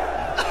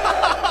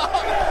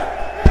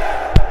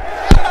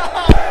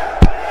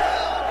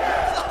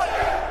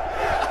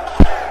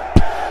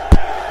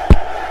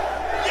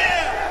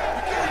 Yeah!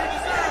 You get what you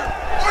deserve!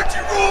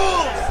 Archie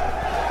rules!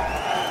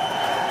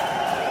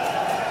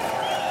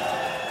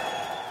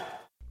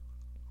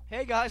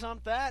 Hey guys, I'm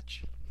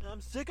Thatch.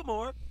 I'm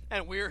Sycamore.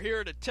 And we're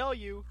here to tell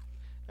you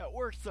that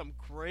we're some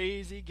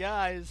crazy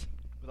guys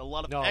with a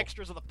lot of No.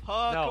 extras of the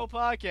Puckle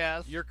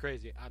podcast. You're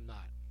crazy. I'm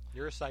not.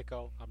 You're a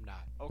psycho. I'm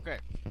not. Okay.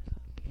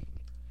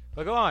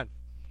 But go on.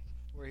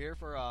 We're here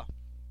for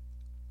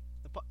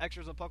the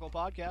extras of Puckle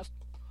podcast.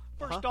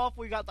 First off,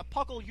 we got the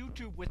Puckle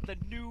YouTube with the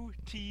new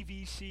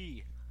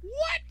TVC.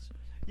 What?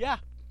 Yeah.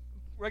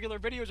 Regular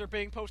videos are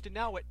being posted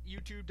now at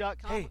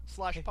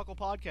youtube.com/Puckle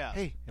podcast.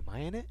 Hey, am I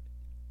in it?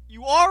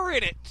 You are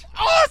in it!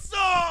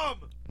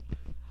 Awesome!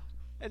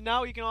 And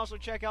now you can also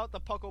check out the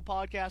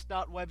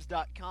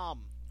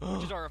pucklepodcast.webs.com,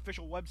 which is our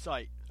official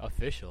website.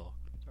 Official.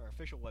 It's our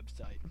official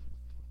website.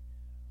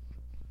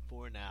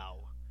 For now.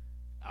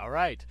 All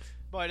right.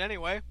 But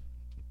anyway,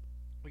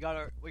 we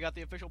got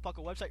the official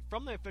Puckle website.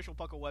 From the official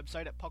Puckle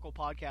website at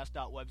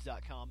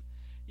pucklepodcast.webs.com,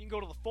 you can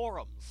go to the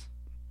forums.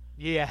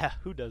 Yeah,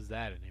 who does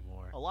that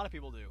anymore? A lot of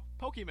people do.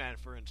 Pokemon,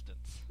 for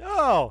instance.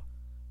 Oh.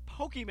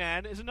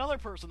 Pokemon is another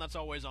person that's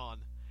always on.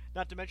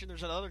 Not to mention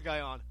there's another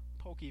guy on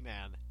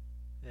Pokemon.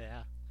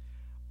 Yeah.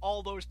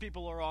 All those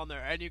people are on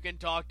there, and you can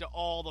talk to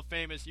all the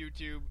famous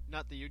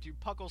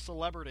Puckle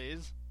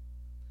celebrities.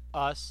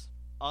 Us.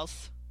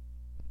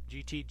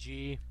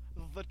 GTG.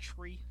 The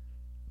Tree.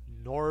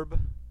 Norb.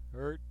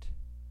 The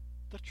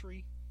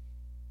Tree.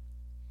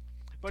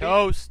 But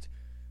Toast.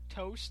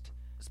 Toast.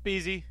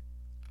 Speezy.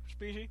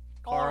 Species.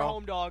 All our Carl.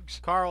 home dogs.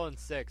 Carl and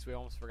Six. We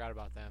almost forgot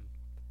about them.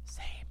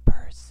 Same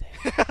person.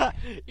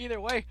 Either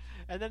way.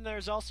 And then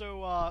there's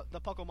also the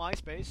Puckle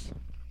MySpace.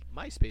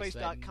 MySpace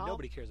that Space.com.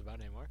 nobody cares about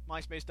anymore.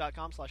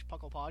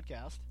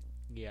 MySpace.com/PucklePodcast.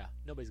 Yeah,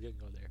 nobody's gonna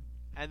go there.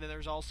 And then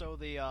there's also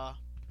the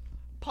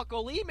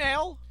Puckle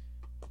email.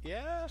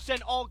 Yeah.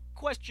 Send all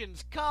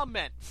questions,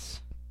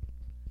 comments.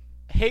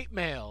 Hate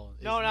mail.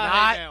 Is No, not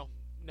hate mail.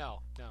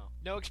 No.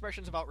 No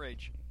expressions of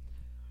outrage.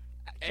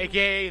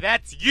 AKA,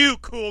 that's you,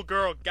 cool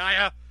girl,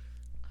 Gaia.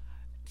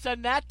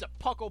 Send that to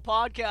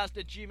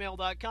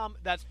pucklepodcast@gmail.com.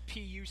 That's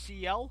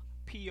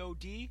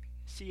PUCLPODCAST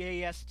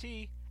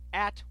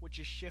 @ which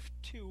is shift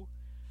 2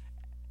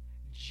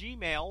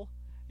 gmail.com.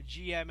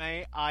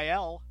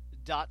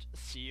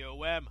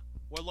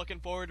 We're looking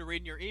forward to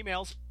reading your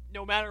emails.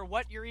 No matter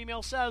what your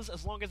email says,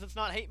 as long as it's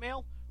not hate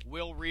mail,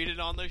 we'll read it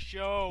on the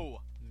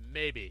show.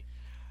 Maybe.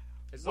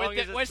 As long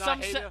as it's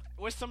not hate mail.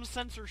 With some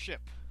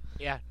censorship.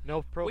 Yeah,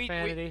 no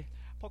profanity.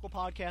 Puckle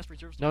Podcast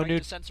reserves the No right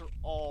nude- to censor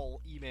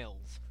all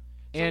emails.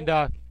 So, And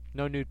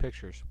no nude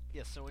pictures.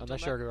 yes, so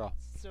Unless you're a girl.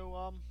 So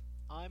I'm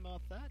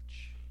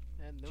Thatch,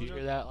 and those Did you are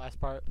hear that last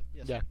part?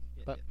 Yes. Yeah.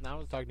 Yeah, But yeah. now I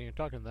was talking to you,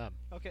 talking to them.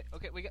 Okay.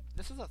 We got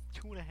this is a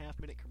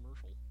 2.5-minute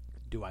commercial.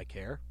 Do I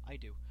care? I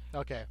do.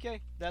 Okay.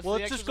 Okay, that's Well,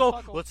 the let's extras just go.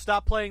 of Puckle. Let's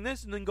stop playing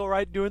this and then go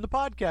right doing the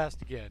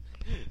podcast again.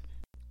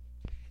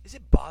 Is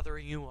it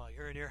bothering you while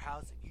you're in your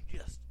house and you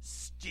just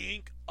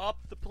stink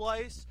up the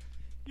place?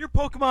 Your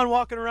Pokemon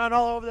walking around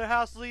all over their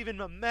house,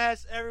 leaving a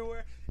mess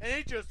everywhere, and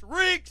it just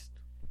reeks.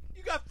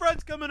 You got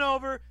friends coming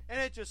over, and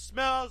it just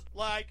smells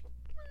like,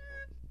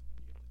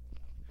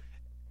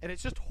 and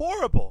it's just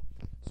horrible.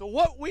 So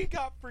what we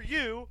got for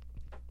you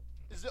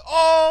is the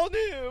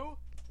all-new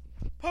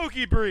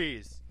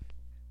Pokebreeze.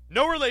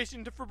 No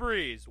relation to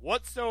Febreze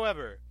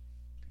whatsoever.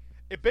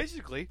 It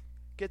basically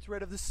gets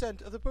rid of the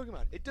scent of the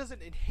Pokemon. It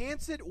doesn't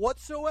enhance it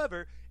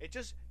whatsoever. It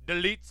just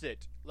deletes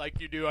it like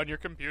you do on your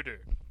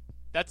computer.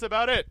 That's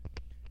about it.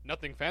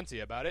 Nothing fancy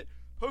about it.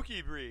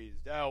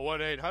 Pokebreeze. Dial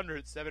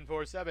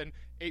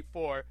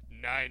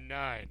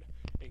 1-800-747-8499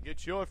 and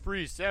get your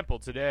free sample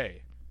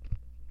today.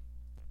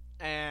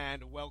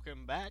 And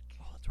welcome back.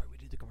 Oh, that's right. We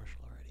did the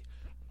commercial already.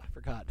 I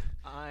forgot.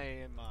 I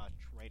am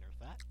Trainer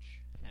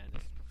Thatch, and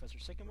this is Professor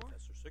Sycamore,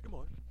 Professor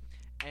Sycamore.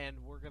 and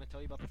we're going to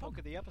tell you about the poke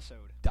of the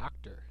episode.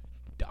 Dr.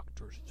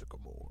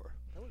 Sycamore.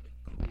 That would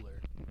have been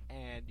cooler.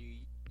 And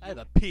I have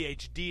a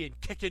PhD in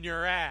kicking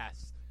your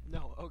ass.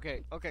 no,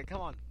 okay,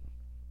 come on.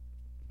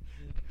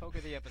 Poke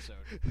of the episode.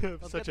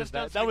 Let's Such get as this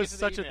done that. so That we was get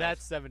to the such a emails.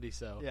 that 70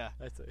 so. Yeah.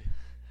 That's a,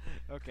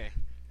 Okay.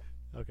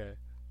 okay.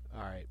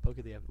 All right. Poke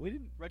of the episode. We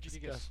didn't Reggie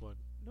discuss Gigas. one.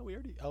 No, we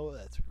already. Oh,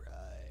 that's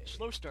right.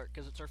 Slow start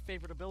because it's our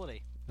favorite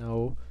ability.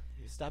 No.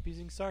 Stop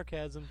using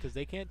sarcasm because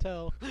they can't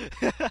tell.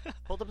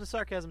 Hold up the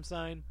sarcasm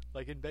sign,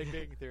 like in Big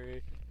Bang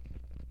Theory.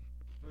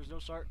 There's no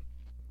start.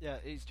 Yeah,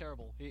 he's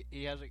terrible.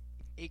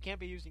 He can't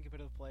be used in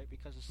competitive play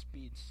because his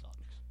speed sucks.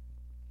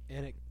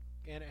 And it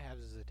has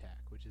his attack,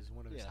 which is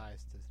one of his Yeah.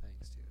 highest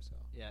things too. So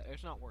Yeah,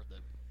 it's not worth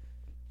it.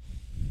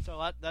 So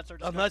that's our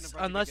discussion of Reggie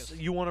unless Gigas.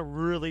 you want to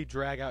really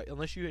drag out,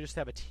 unless you just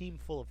have a team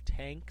full of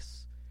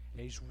tanks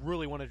and you just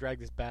really want to drag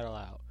this battle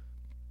out,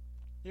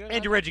 You know,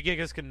 and your Reggie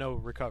Gigas can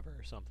recover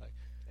or something.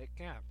 It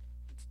can't.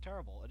 It's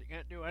terrible. It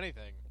can't do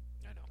anything.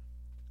 I know.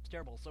 It's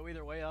terrible. So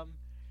either way,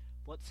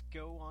 let's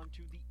go on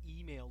to the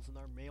emails in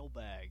our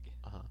mailbag.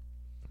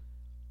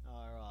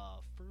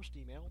 Our first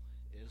email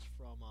is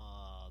from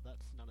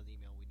that's not an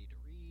email we need to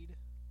read.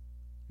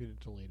 You didn't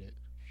delete it.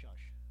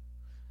 Shush.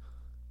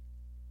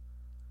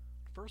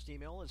 First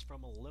email is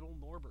from a little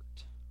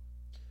Norbert.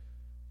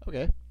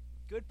 Okay.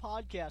 Good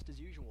podcast as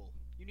usual.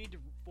 You need to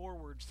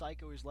forward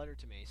Psycho's letter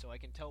to me so I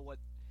can tell what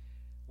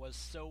was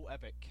so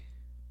epic.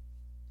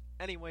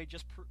 Anyway,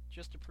 just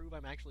to prove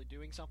I'm actually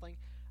doing something,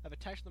 I've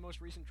attached the most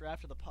recent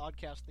draft of the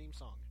podcast theme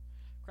song.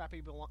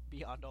 Crappy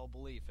beyond all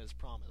belief, as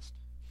promised.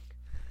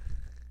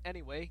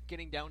 Anyway,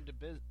 getting down to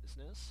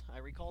business, I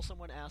recall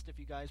someone asked if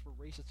you guys were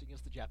racist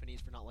against the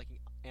Japanese for not liking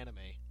anime.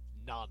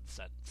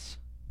 Nonsense.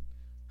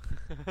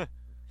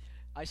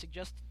 I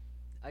suggest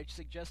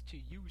to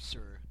you,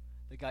 sir,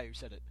 the guy who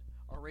said it,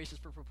 are racist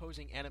for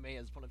proposing anime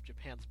as one of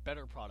Japan's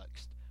better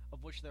products,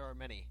 of which there are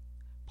many.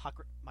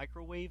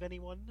 Microwave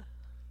anyone?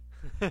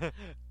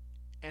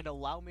 And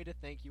allow me to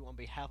thank you on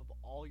behalf of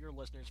all your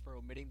listeners for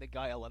omitting the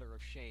guy a letter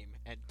of shame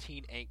and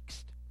teen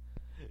angst.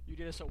 You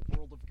did us a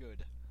world of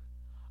good.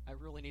 I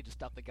really need to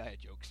stop the Gaia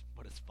jokes,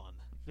 but it's fun.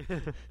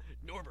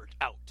 Norbert,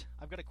 out!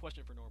 I've got a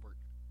question for Norbert.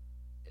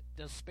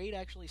 Does Spade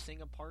actually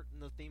sing a part in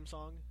the theme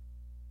song?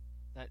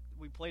 That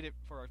we played it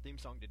for our theme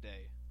song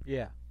today.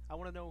 Yeah. I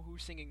want to know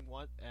who's singing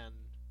what and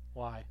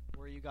Why?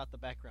 where you got the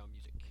background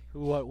music.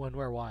 Who, what, when,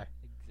 where, why?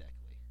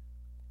 Exactly.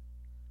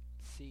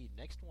 Let's see,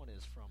 next one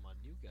is from a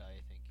new guy,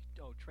 I think.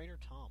 Oh, Trainer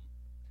Tom.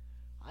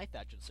 Hi,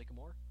 Thatch and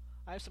Sycamore.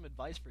 I have some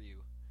advice for you.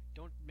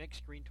 Don't mix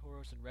green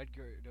Tauros and red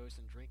Gyarados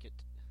and drink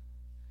it.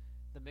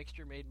 The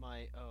mixture made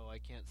my... Oh, I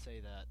can't say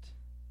that.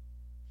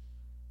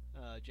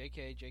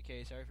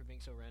 JK, sorry for being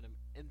so random.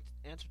 In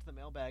answer to the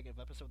mailbag of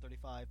episode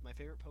 35, my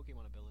favorite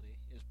Pokemon ability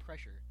is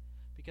Pressure,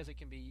 because it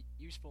can be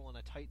useful in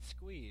a tight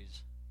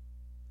squeeze.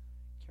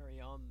 Carry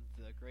on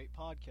the great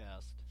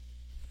podcast.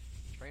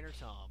 Trainer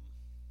Tom.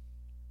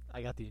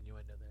 I got the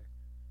innuendo there.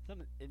 It's not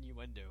an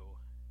innuendo.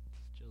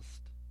 It's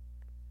just...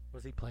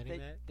 Was he planning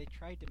that? They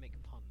tried to make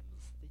puns.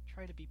 They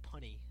try to be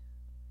punny.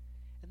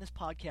 And this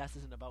podcast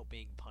isn't about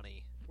being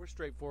punny. We're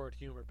straightforward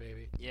humor,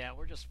 baby. Yeah,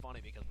 we're just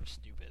funny because we're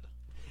stupid.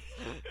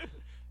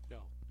 No,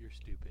 you're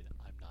stupid.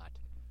 I'm not.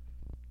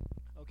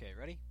 Okay,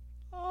 ready?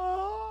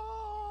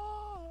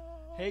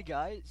 Oh. Hey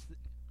guys,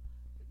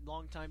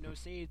 long time no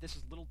see. This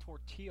is Little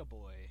Tortilla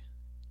Boy.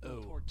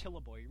 Little Tortilla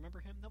Boy. You remember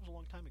him? That was a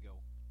long time ago.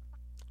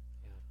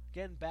 Yeah.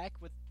 Again, back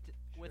with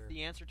Sure.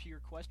 the answer to your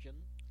question.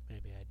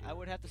 Maybe I do. I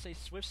would have to say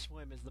Swift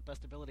Swim is the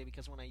best ability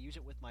because when I use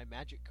it with my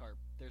Magikarp,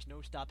 there's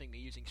no stopping me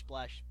using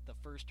Splash the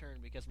first turn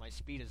because my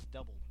speed is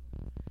doubled.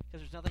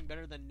 Because there's nothing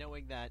better than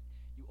knowing that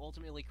you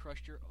ultimately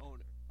crushed your own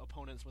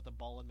opponents with a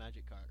ball and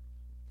Magikarp.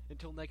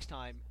 Until next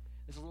time,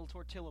 this is Little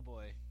Tortilla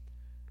Boy,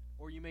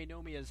 or you may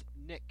know me as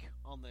Nick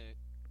on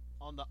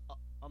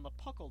the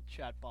Puckle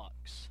chat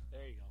box.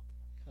 There you go.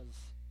 Because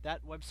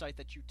that website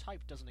that you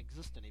typed doesn't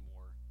exist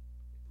anymore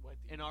What,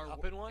 the in our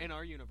up-in one? in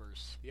our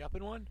universe. The up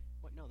in one?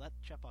 What? No, that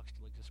chat box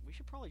still exists. We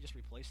should probably just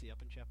replace the up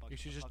and chat box. You with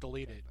should the just Puckle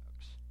delete chat it.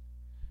 box.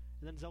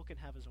 And then Zel can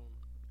have his own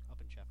up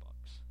and chat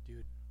box.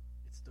 Dude,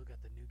 it's still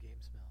got the new game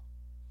smell.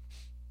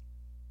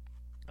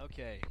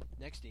 Okay,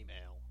 next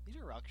email. These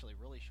are actually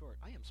really short.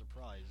 I am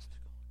surprised.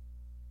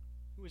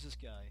 Who is this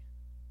guy?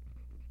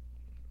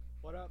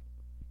 What up?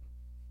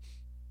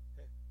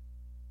 Hey.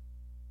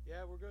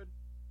 Yeah, we're good.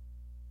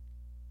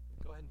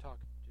 Go ahead and talk,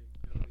 Jake.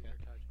 Okay.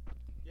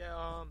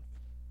 Yeah,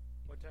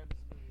 what time is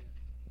the movie at?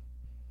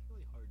 It's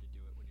really hard to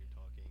do it when you're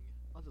talking.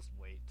 I'll just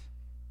wait.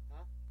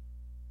 Huh?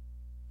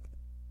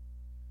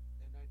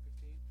 At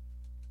 9:15?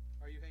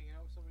 Are you hanging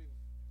out with somebody?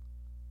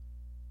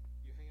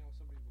 You hanging out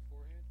with somebody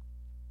beforehand?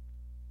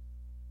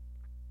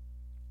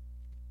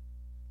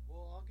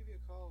 Well, I'll give you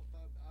a call if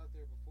I'm out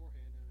there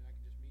beforehand, and I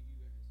can just meet you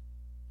guys.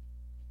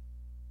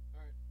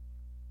 All right.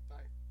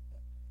 Bye.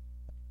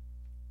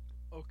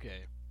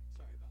 Okay.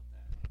 Sorry about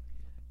that.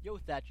 Yo,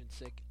 Thatch and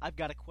Sick, I've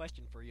got a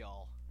question for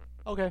y'all.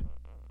 Okay.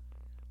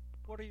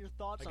 What are your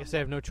thoughts I on guess I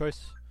have no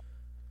choice.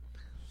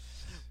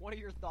 What are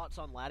your thoughts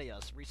on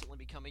Latias recently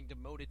becoming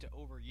demoted to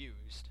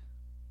overused?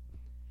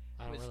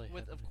 I don't really.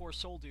 With have of any-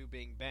 course Soldu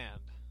being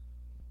banned.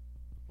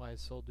 Why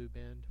is Soldu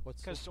banned?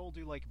 What's Because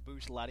Soldu like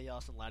boosts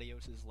Latios and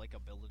Latios' like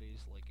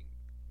abilities like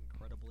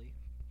incredibly.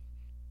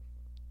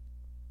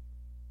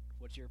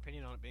 What's your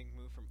opinion on it being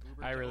moved from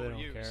Uber I to really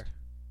overused? don't care.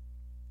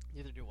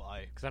 Neither do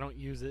I. Because I don't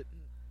use it.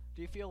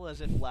 Do you feel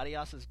as if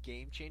Latios is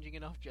game-changing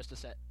enough just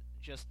to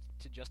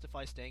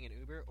justify staying in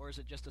Uber, or is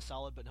it just a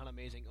solid but not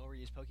amazing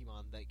overused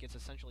Pokemon that gets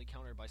essentially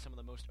countered by some of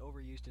the most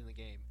overused in the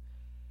game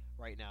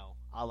right now,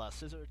 a la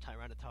Scizor,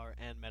 Tyranitar,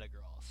 and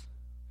Metagross?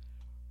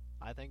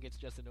 I think it's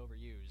just an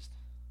overused.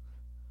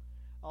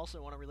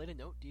 Also, on a related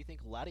note, do you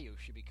think Latios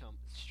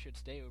should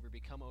stay over,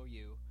 become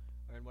OU,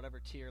 or in whatever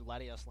tier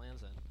Latios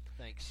lands in?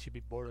 Thanks. Should be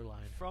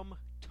borderline. From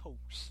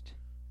Toast.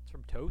 It's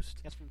from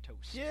Toast? That's from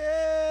Toast.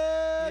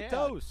 Yeah,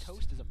 Toast!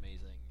 Toast is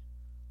amazing.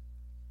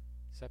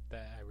 Except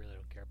that I really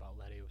don't care about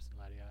Latios and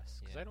Latias.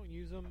 Because Yeah. I don't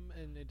use them,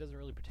 and it doesn't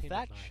really pertain to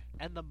Thatch mine.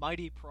 and the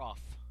Mighty Prof.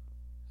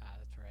 Ah,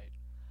 that's right.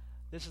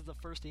 This is the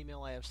first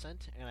email I have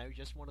sent, and I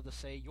just wanted to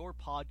say your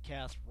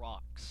podcast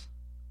rocks.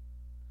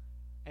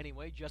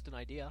 Anyway, just an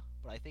idea,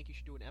 but I think you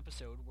should do an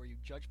episode where you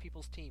judge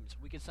people's teams.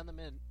 We could send them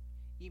in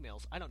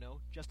emails. I don't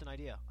know, just an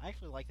idea. I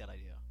actually like that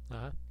idea.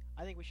 Uh-huh.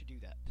 I think we should do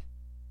that.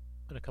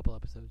 In a couple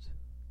episodes.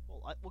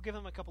 Well, we'll give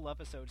them a couple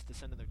episodes to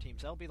send in their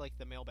teams. That'll be like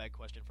the mailbag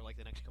question for like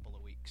the next couple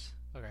of weeks.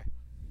 Okay.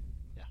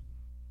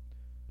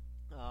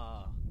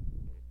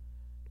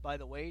 By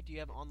the way, do you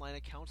have online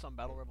accounts on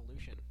Battle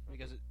Revolution?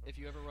 Because if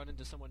you ever run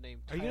into someone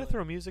named Are you Tyler, going to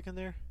throw music in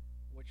there?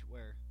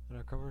 where? In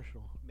our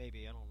commercial.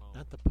 Maybe, I don't know.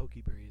 Not the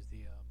Pokebreeze,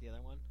 The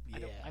other one?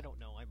 Yeah. I don't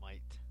know, I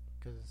might.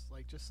 Because,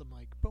 like, just some,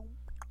 like, boom,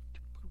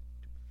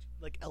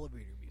 like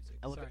elevator music.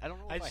 Sorry. I don't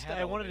know if I have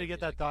I wanted to elevator get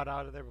that music. thought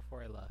out of there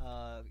before I left.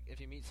 If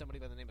you meet somebody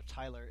by the name of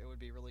Tyler, it would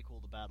be really cool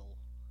to battle.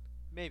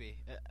 Maybe.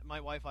 My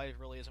Wi-Fi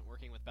really isn't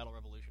working with Battle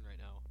Revolution right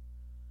now.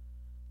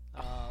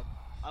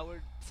 I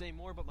would say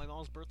more, but my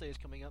mom's birthday is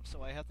coming up,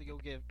 so I have to go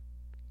get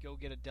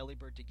a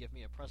Delibird to give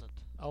me a present.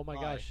 Oh my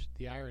Bye. gosh,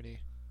 the irony.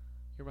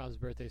 Your mom's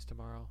birthday's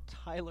tomorrow.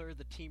 Tyler,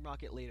 the Team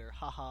Rocket leader.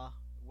 Haha.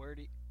 Where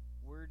do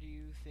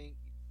you think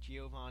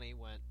Giovanni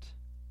went?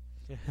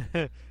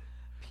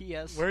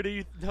 P.S. Where do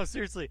you... No,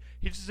 seriously.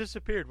 He just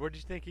disappeared. Where did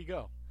you think he'd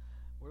go?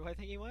 Where do I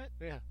think he went?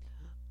 Yeah.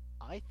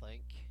 I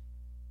think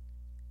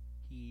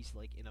he's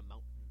like in a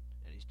mountain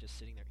and he's just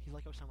sitting there. He's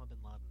like Osama bin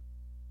Laden.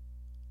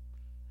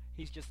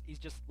 He's just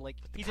like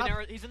he's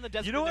in the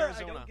desert You know in what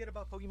Arizona. I don't get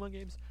about Pokemon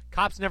games?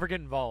 Cops never get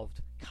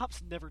involved.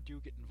 Cops never do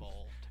get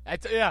involved.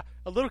 Yeah,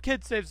 a little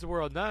kid saves the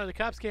world. None of the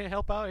cops can't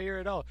help out here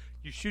at all.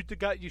 You shoot the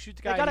guy. You shoot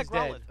the guy. They got a he's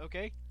dead. Growlithe,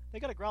 okay? They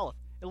got a Growlithe.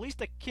 At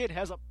least a kid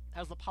has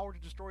the power to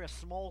destroy a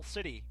small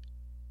city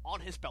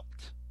on his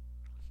belt.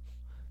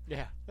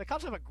 Yeah. The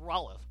cops have a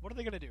Growlithe. What are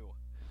they gonna do?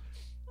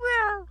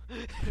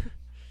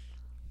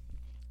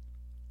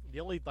 The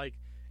only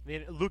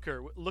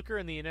Looker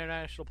in the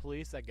International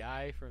Police, that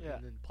guy from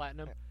in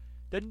Platinum,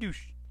 doesn't do.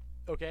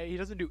 Okay, he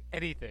doesn't do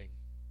anything.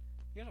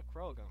 He has a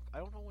Croagunk. I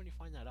don't know when you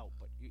find that out,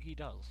 but he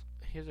does.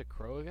 He has a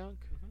Croagunk?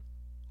 Mhm.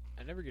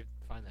 I never get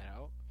to find that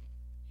out.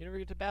 You never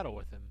get to battle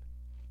with him.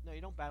 No,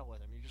 you don't battle with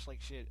him. You just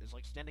like shit. It's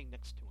like standing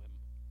next to him.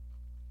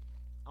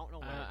 I don't know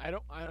where.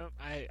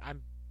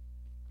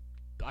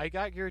 I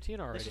got Giratina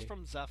already. This is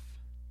from Zeph.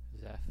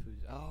 Zeph,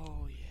 who's...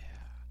 Oh, yeah.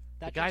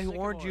 Thatch the guy and who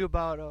warned Sycamore. you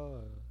about...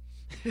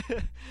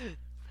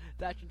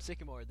 Thatch and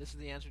Sycamore. This is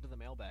the answer to the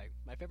mailbag.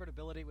 My favorite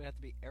ability would have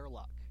to be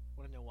Airlock.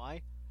 Want to know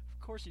why?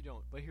 Of course you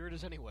don't, but here it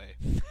is anyway.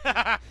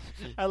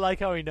 I like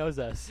how he knows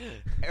us.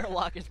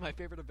 Airlock is my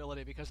favorite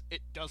ability because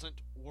it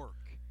doesn't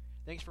work.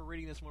 Thanks for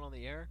reading this one on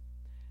the air.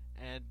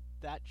 And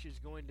Thatch is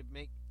going to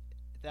make...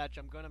 Thatch,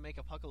 I'm going to make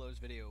a Puckalos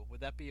video.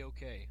 Would that be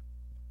okay?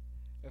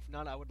 If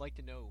not, I would like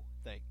to know.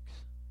 Thanks.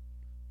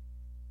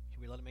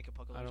 Should we let him make a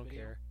Puckalos video? I don't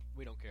care.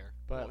 We don't care.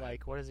 But, Why?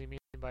 like, what does he mean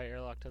by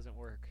airlock doesn't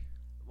work?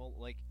 Well,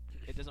 like,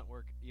 it doesn't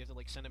work. You have to,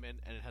 like, send him in,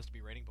 and it has to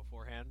be raining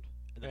beforehand.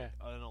 And then,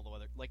 and all the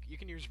weather. Like, you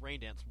can use Rain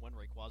Dance when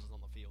Rayquaza is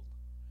on the field.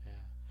 Yeah.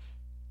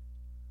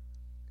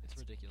 It's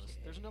ridiculous. Okay.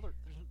 There's another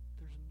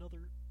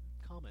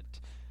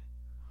comment.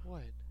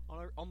 What?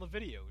 On the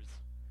videos.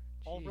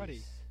 Already.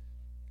 Jeez.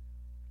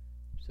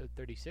 So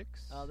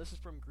 36? This is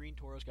from Green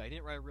Toro's guy. He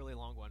didn't write a really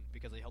long one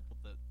because they helped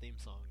with the theme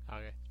song.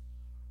 Okay.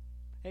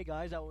 Hey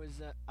guys, I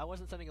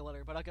wasn't sending a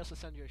letter, but I guess I'll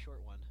send you a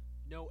short one.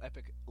 No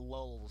epic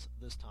lulls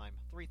this time.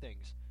 3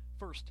 things.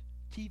 First,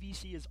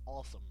 TVC is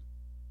awesome.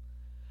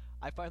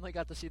 I finally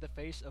got to see the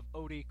face of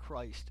Odie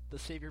Christ, the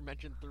savior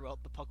mentioned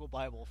throughout the Puckle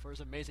Bible for his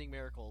amazing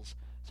miracles,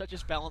 such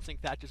as balancing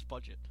Thatch's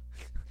budget.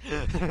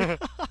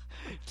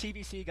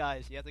 TVC,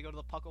 guys, you have to go to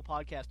the Puckle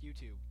Podcast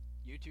YouTube.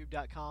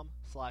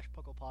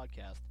 YouTube.com/Puckle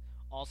Podcast.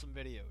 Awesome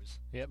videos.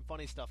 Yep. Some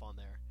funny stuff on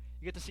there.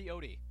 You get to see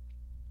Odie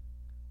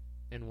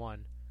In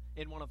one.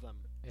 in one of them.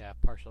 Yeah,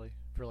 partially.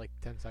 For like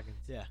 10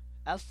 seconds. Yeah.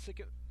 Ask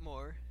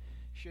Sycamore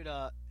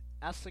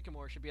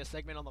should be a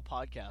segment on the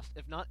podcast.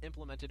 If not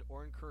implemented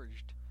or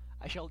encouraged,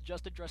 I shall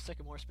just address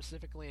Sycamore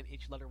specifically in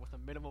each letter with a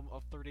minimum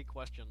of 30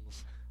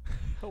 questions.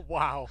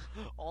 Wow.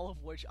 All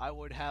of which I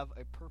would have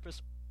a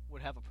purpose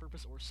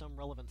or some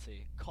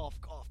relevancy. Cough,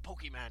 cough,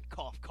 Pokemon,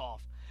 cough,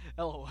 cough.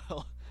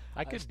 LOL.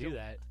 I could do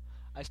that.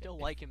 I still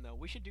like him though.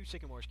 We should do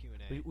Sycamore's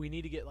Q&A. We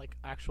need to get like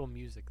actual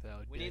music though.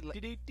 We need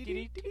the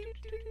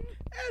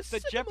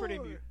Jeopardy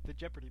the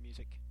Jeopardy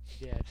music.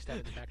 Yeah, just have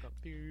it in the background.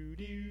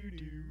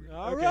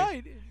 All Okay.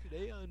 right,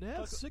 today on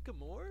Ask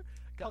Sycamore,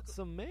 got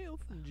some mail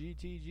from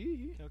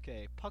GTG.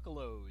 Okay,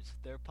 Puckalos.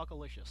 They're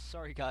Puckalicious.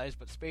 Sorry guys,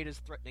 but Spade is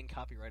threatening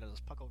copyright on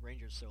this Puckle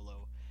Rangers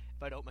solo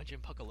if I don't mention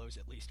Puckalos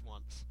at least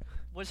once.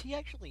 Was he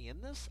actually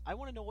in this? I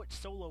want to know what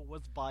solo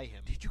was by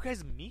him. Did you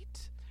guys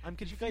meet? I'm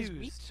Did you confused. guys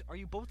meet? Are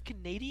you both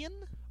Canadian?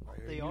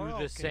 They you are all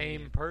the same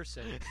Canadian.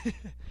 person.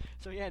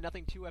 So yeah,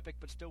 nothing too epic,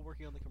 but still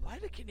working on the commercial. Why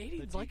do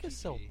Canadians The like us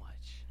so GTG.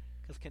 much?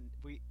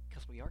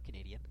 Because we are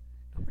Canadian.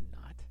 No, we're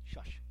not.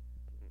 Shush.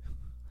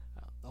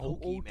 Oh,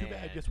 too Pokemon.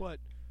 bad. Guess what?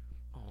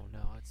 Oh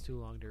no, it's too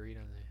long to read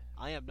on there.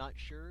 I am not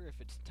sure if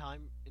it's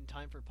in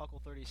time for Puckle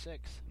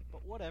 36,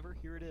 but whatever,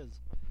 here it is.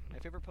 My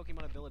favorite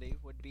Pokemon ability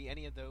would be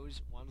any of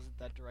those ones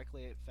that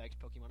directly affect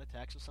Pokemon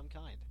attacks of some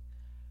kind.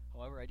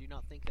 However, I do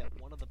not think that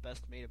one of the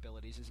best made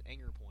abilities is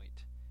Anger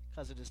Point,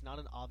 because it is not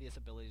an obvious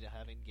ability to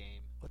have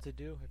in-game. What's it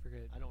do? I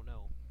forget. I don't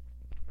know.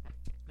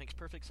 Makes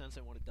perfect sense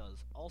in what it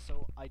does.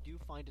 Also, I do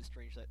find it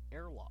strange that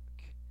Airlock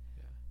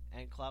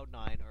and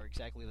Cloud9 are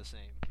exactly the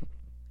same.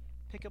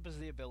 Pickup is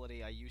the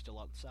ability I used a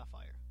lot in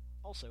Sapphire.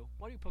 Also,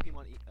 why do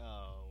Pokemon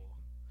Well,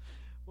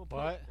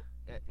 What?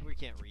 we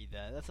can't read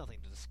that. That's nothing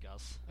to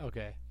discuss.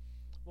 Okay.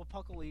 Will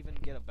Puckle even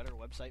get a better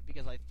website?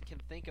 Because I can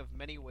think of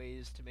many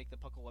ways to make the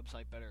Puckle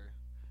website better.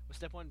 With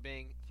step 1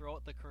 being, throw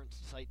out the current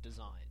site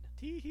design.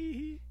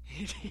 Tee-hee-hee.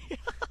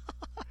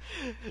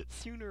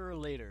 Sooner or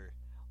later.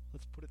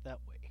 Let's put it that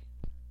way.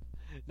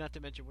 Not to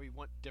mention we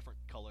want different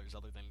colors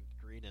other than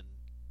green and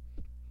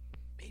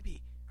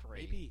Maybe.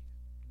 gray.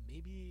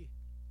 Maybe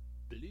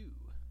blue.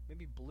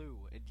 Maybe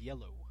blue and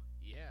yellow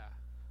Yeah.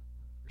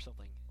 or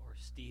something. Or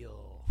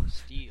steel.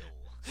 Steel.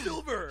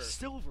 Silver.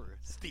 Silver.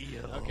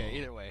 Steel. Okay,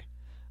 either way.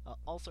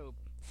 Also,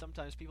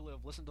 sometimes people who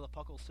have listened to the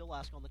Puckle still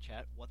ask on the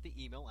chat what the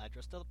email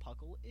address to the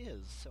Puckle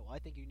is. So I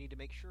think you need to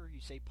make sure you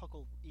say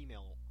Puckle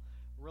email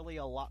really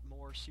a lot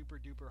more super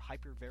duper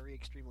hyper very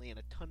extremely and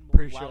a ton more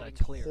Pretty loud sure and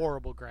that's clear.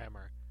 horrible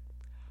grammar.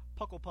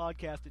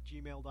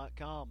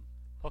 PucklePodcast@gmail.com.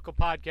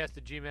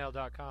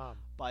 PucklePodcast@gmail.com.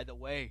 By the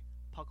way,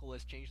 Puckle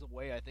has changed the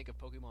way I think of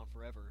Pokemon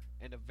forever,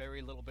 and a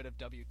very little bit of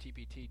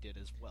WTPT did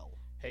as well.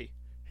 Hey,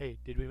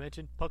 did we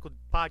mention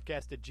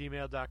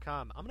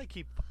PucklePodcast@gmail.com? I'm gonna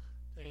keep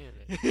saying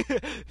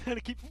it.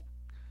 Gotta keep.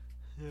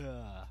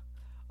 Yeah.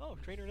 Oh,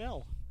 Trainer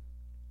Nell.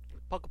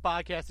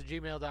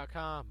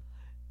 PucklePodcast@gmail.com.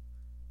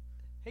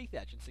 Hey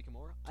Thatch and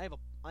Sycamore, I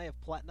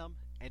have Platinum,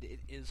 and it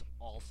is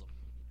awesome.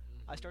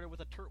 I started with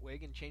a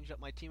Turtwig and changed up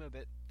my team a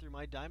bit through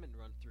my Diamond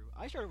run through.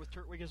 I started with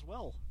Turtwig as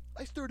well.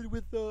 I started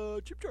with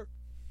Chipchar.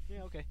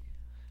 Yeah, okay.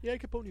 Yeah, I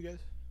can pwn you guys.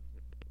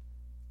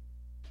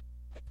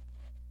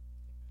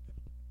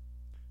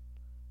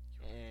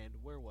 And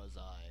where was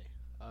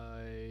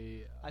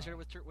I? I started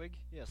with Turtwig,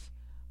 yes.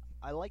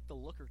 I like the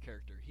Looker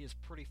character. He is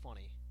pretty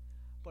funny.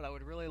 But I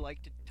would really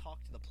like to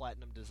talk to the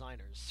Platinum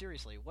designers.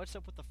 Seriously, what's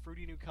up with the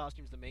fruity new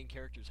costumes the main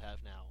characters have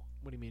now?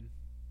 What do you mean?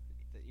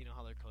 You know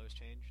how their clothes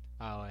changed?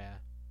 Oh, yeah.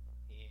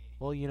 Yeah.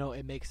 Well,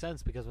 it makes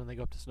sense because when they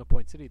go up to Snow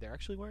Point City, they're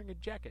actually wearing a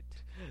jacket.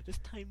 This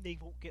time they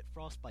won't get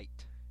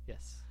frostbite.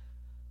 Yes.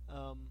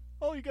 Um,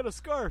 Oh, you got a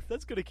scarf.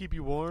 That's going to keep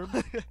you warm.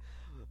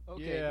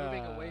 okay,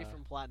 moving away Yeah.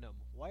 from Platinum.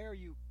 Why are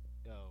you...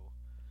 Oh.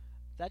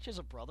 Thatch is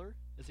a brother?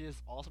 Is he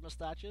as awesome as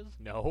Thatch is?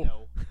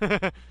 No.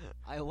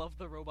 I love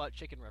the Robot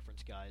Chicken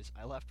reference, guys.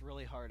 I laughed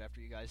really hard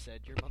after you guys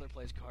said, your mother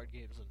plays card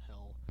games in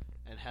hell,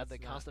 and had the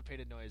That's not-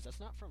 constipated noise. That's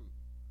not from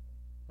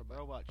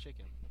Robot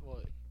Chicken. Well,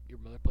 your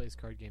mother plays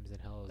card games in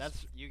hell.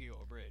 That's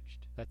Yu-Gi-Oh!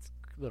 Abridged. That's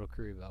Little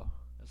Kuribo.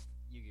 That's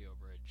Yu-Gi-Oh!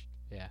 Abridged.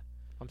 Yeah.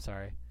 I'm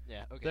sorry.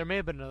 Yeah, okay. There may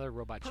have been another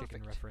Robot Chicken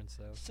Perfect. reference,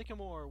 though.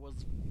 Sycamore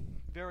was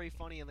very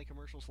funny in the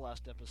commercials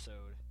last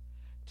episode,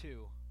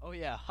 too. Oh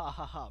yeah, ha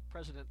ha ha,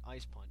 President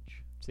Ice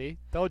Punch. See?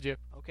 Told you.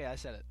 Okay, I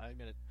said it. I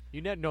admit it.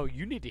 You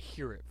need to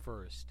hear it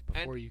first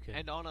before you can.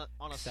 And on a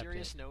accept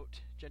serious it.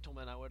 note,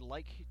 gentlemen, I would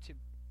like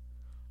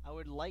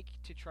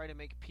to try to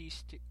make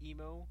peace to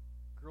emo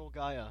girl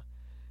Gaia.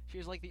 She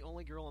is like the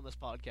only girl on this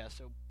podcast,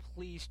 so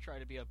please try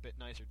to be a bit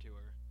nicer to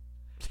her.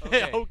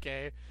 Okay.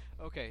 Okay.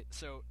 Okay,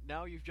 so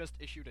now you've just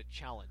issued a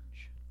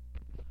challenge.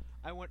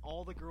 I want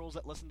all the girls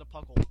that listen to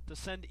Puckle to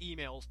send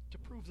emails to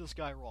prove this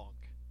guy wrong.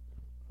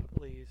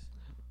 Please.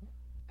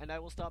 And I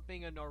will stop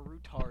being a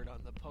Narutard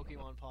on the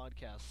Pokemon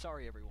podcast.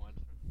 Sorry, everyone.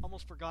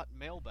 Almost forgot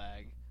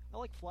Mailbag. I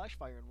like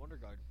Flashfire and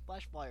Wonderguard.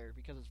 Flashfire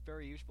because it's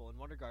very useful, and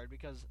Wonderguard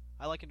because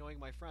I like annoying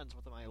my friends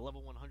with my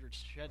level 100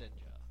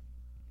 Shedinja.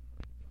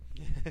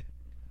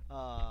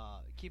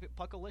 Keep it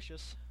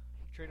Puckalicious.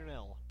 Trainer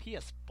Nell.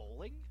 P.S.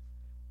 Bowling?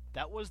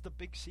 That was the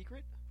big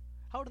secret?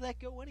 How did that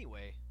go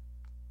anyway?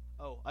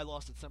 Oh, I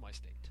lost at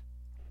semi-state.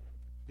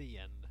 The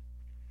end.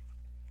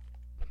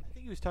 I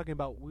think he was talking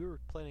about we were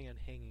planning on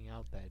hanging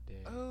out that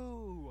day.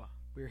 Oh!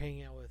 We were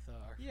hanging out with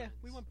our Yeah, friends.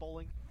 we went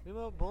bowling. We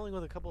went bowling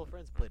with a couple of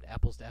friends. Played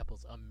Apples to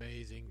Apples.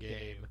 Amazing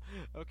game.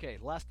 Okay,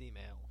 last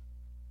email.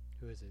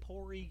 Who is it?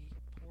 Pori.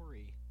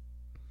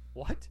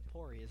 What?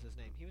 Pori is his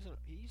name. He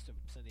used to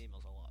send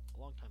emails a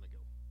long time ago.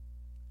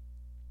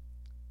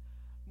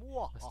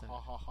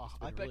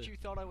 I bet you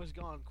thought I was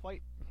gone.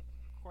 Quite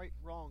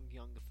wrong,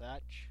 young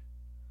Thatch.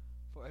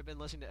 For I've been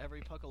listening to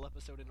every Puckle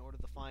episode in order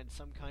to find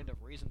some kind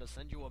of reason to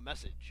send you a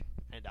message,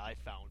 and I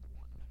found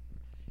one.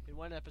 In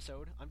one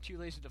episode, I'm too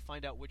lazy to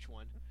find out which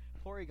one,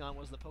 Porygon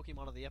was the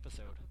Pokemon of the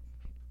episode.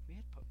 We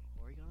had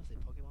Porygon as the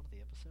Pokemon of the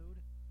episode?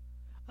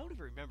 I don't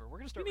even remember. We're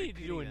going to start We need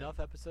to do repeating enough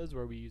episodes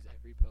where we use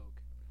every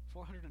poke.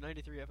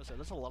 493 episodes.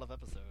 That's a lot of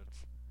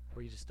episodes.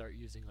 Where you just start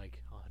using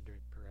like 100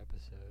 per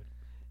episode.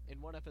 In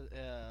one episode,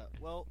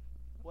 well,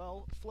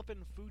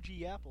 flippin'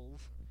 Fuji apples.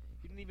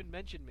 You didn't even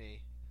mention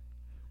me.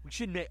 We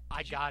should make.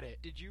 I got it.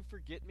 Did you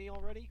forget me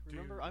already?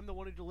 Remember, Dude. I'm the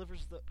one who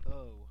delivers the.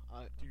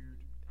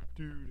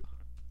 Dude,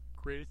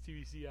 greatest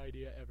TVC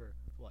idea ever.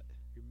 What?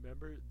 You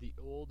remember the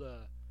old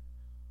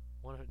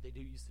 100?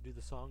 Used to do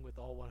the song with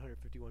all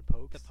 151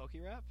 pokes. The Poke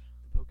Rap?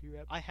 The Poke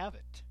Rap. I have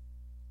it.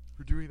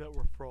 We're doing that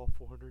for all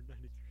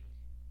 493.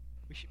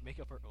 We should make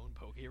up our own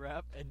Poke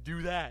Rap And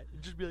do that,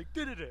 and just be like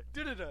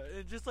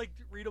and just like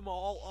read them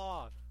all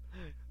off.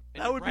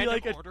 in That would be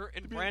like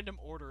random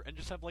order, and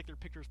just have like their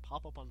pictures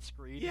pop up on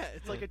screen. Yeah,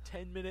 it's like a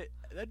 10-minute.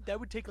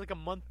 That would take like a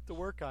month to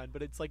work on,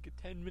 but it's like a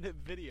 10-minute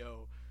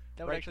video.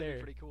 That would right actually there.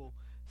 be pretty cool.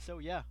 So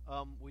yeah,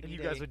 we And need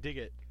you guys would dig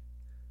it.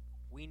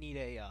 we need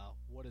a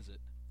what is it?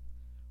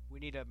 We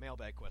need a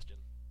mailbag question.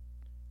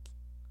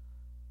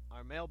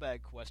 Our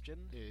mailbag question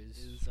Is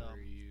for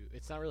you.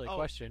 It's not really a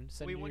question.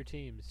 Send in your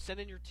teams. Send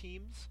in your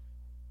teams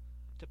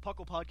to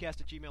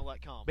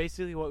pucklepodcast@gmail.com.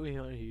 Basically, what we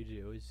want you to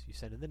do is you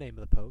send in the name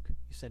of the poke, you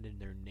send in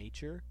their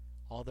nature,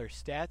 all their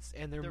stats,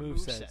 and their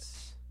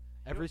movesets.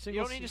 Every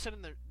single. You don't need to send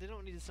in their. They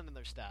don't need to send in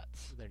their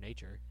stats. Their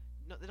nature.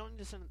 No, they don't need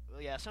to send.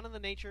 Yeah, send in the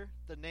nature,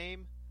 the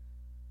name,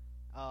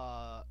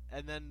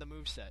 and then the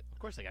moveset. Of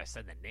course, they gotta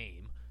send the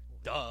name.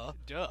 Duh.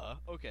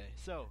 Okay,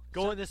 so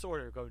Go in this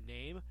order. Go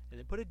name, and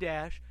then put a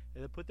dash,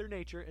 and then put their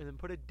nature, and then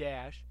put a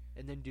dash,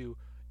 and then do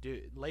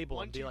label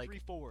 1, and 2, be like 3,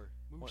 4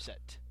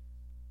 moveset.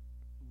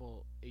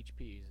 Well,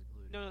 HP is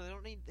included. No, they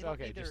don't need. They don't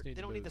Okay, need just their. need They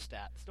the don't need the move.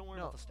 stats. Don't worry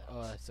about the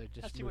stats. So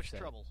just That's too much moveset.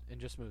 trouble. And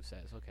just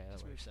movesets. Okay, that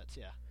Just works. movesets,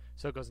 yeah.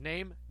 So it goes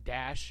name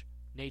dash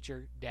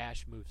nature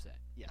dash moveset.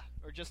 Yeah,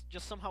 or just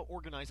somehow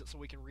organize it so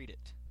we can read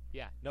it.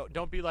 Yeah. No,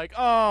 don't be like,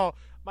 oh,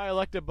 my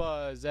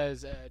Electabuzz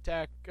has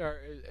attack or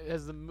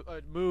has the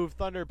move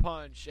Thunder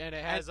Punch, and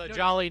it has a no,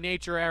 Jolly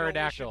Nature You know what we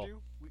Aerodactyl. should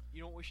do?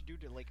 You know what we should do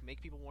to like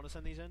make people want to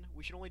send these in?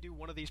 We should only do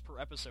one of these per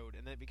episode,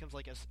 and then it becomes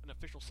like an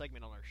official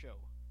segment on our show.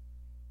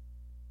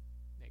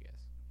 I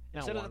guess.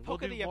 Instead of the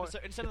poke of the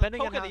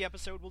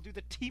episode, we'll do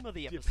the team of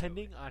the episode.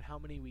 Depending on how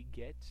many we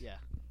get, Yeah,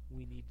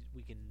 we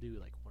can do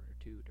like 1 or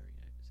 2 during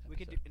this we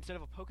can do episode. instead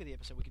of a poke of the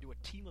episode, we can do a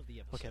team of the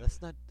episode. Okay,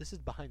 let's not. This is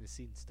behind the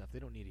scenes stuff. They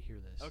don't need to hear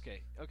this.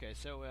 Okay.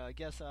 So I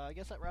guess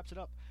that wraps it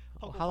up.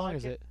 Oh, Puckle how long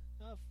is Podcast-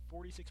 it?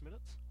 46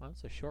 minutes. Well,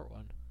 it's a short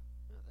one.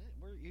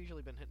 We're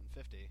usually been hitting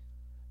 50.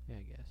 Yeah,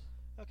 I guess.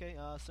 Okay.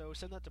 So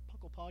send that to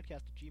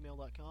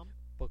pucklepodcast@gmail.com.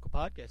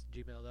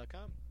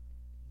 Pokepodcast@gmail.com.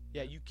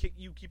 Yeah, you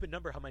keep a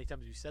number how many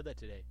times you said that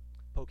today,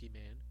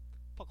 Pokemon.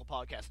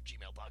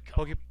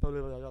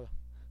 Pucklepodcast@gmail.com.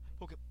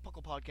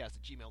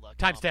 Pucklepodcast@gmail.com.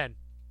 Times 10.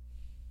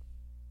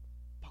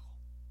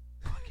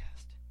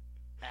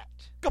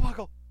 Go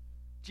Puckle.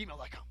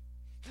 Gmail.com.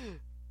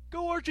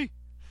 Go Archie.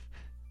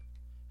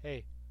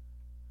 Hey,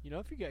 you know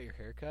if you got your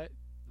hair cut,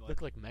 What?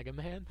 look like Mega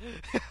Man.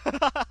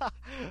 What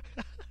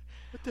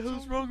the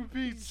hell's wrong with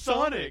being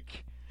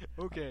Sonic?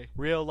 Okay.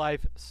 Real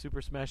life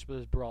Super Smash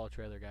Bros. Brawl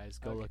trailer, guys.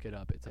 Go Okay. look it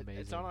up. It's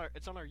amazing.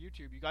 It's on our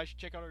YouTube. You guys should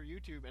check out our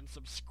YouTube and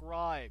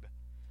subscribe.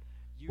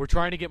 We're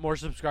trying to get more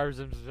subscribers.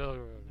 That's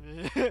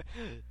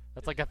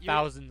like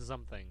 1,000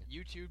 something.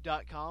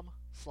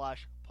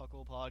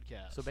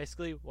 YouTube.com/PucklePodcast. So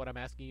basically, what I'm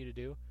asking you to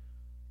do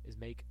is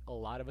make a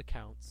lot of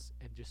accounts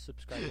and just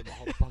subscribe them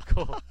all to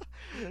Puckle.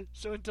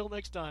 So until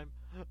next time,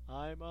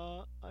 I'm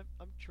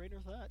Trainer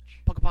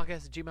Thatch,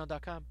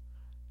 PucklePodcast@gmail.com.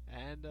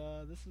 and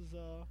this is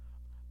I'm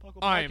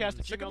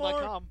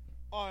PucklePodcast@gmail.com.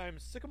 I'm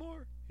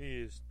Sycamore.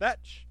 He's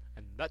Thatch.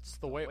 And that's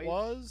the way it Wait.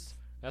 was.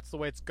 That's the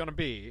way it's gonna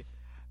be.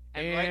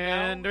 And right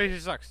now-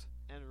 it sucks.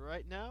 And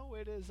right now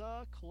it is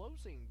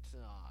closing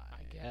time.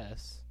 I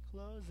guess.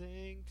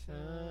 Closing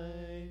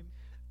time.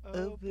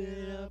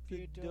 Open up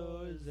your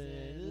doors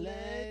and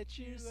let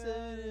you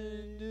out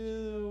into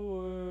the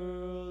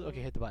world.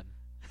 Okay, hit the button.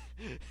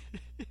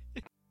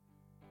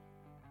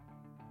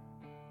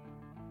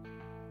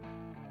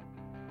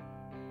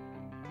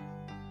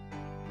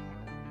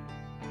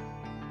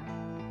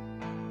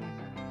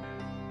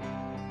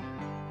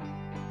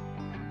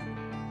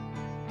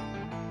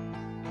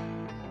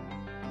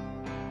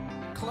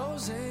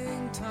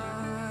 Closing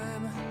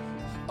time.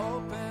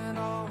 Open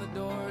all the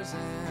doors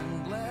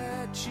and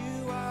let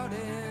you out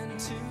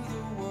into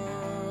the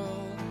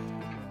world.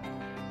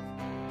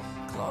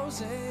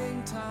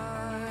 Closing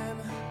time.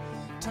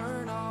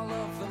 Turn all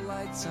of the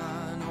lights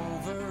on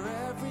over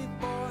every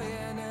boy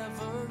and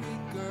every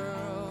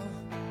girl.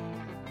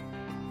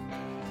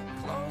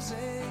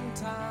 Closing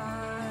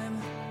time.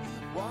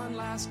 One one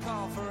last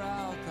call for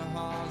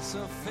alcohol,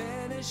 so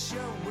finish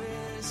your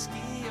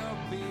whiskey or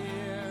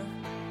beer.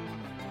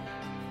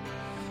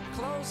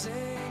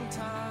 Closing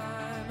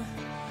time,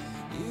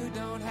 you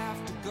don't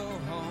have to go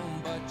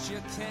home, but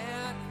you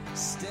can't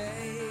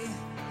stay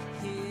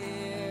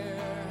here.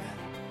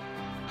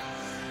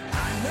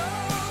 I know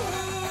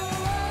who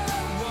I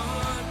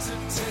want to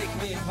take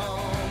me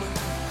home.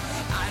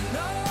 I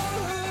know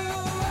who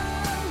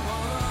I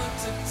want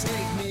to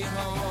take me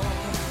home.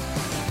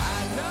 I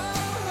know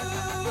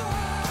who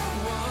I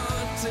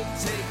want to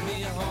take me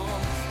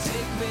home.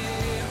 Take me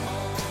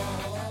home.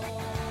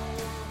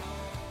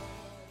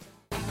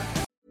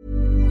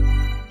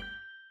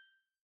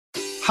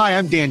 Hi,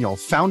 I'm Daniel,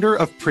 founder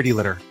of Pretty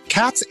Litter.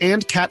 Cats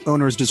and cat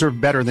owners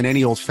deserve better than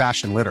any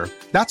old-fashioned litter.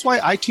 That's why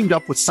I teamed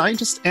up with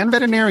scientists and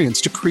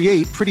veterinarians to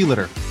create Pretty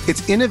Litter.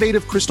 Its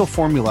innovative crystal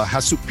formula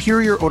has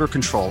superior odor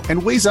control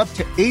and weighs up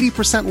to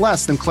 80%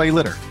 less than clay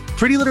litter.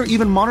 Pretty Litter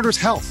even monitors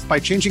health by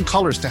changing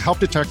colors to help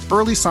detect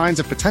early signs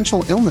of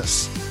potential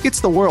illness.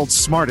 It's the world's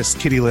smartest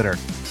kitty litter.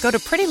 Go to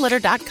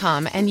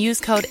prettylitter.com and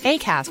use code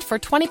ACAST for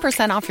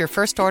 20% off your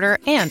first order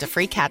and a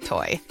free cat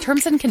toy.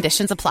 Terms and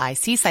conditions apply.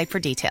 See site for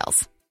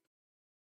details.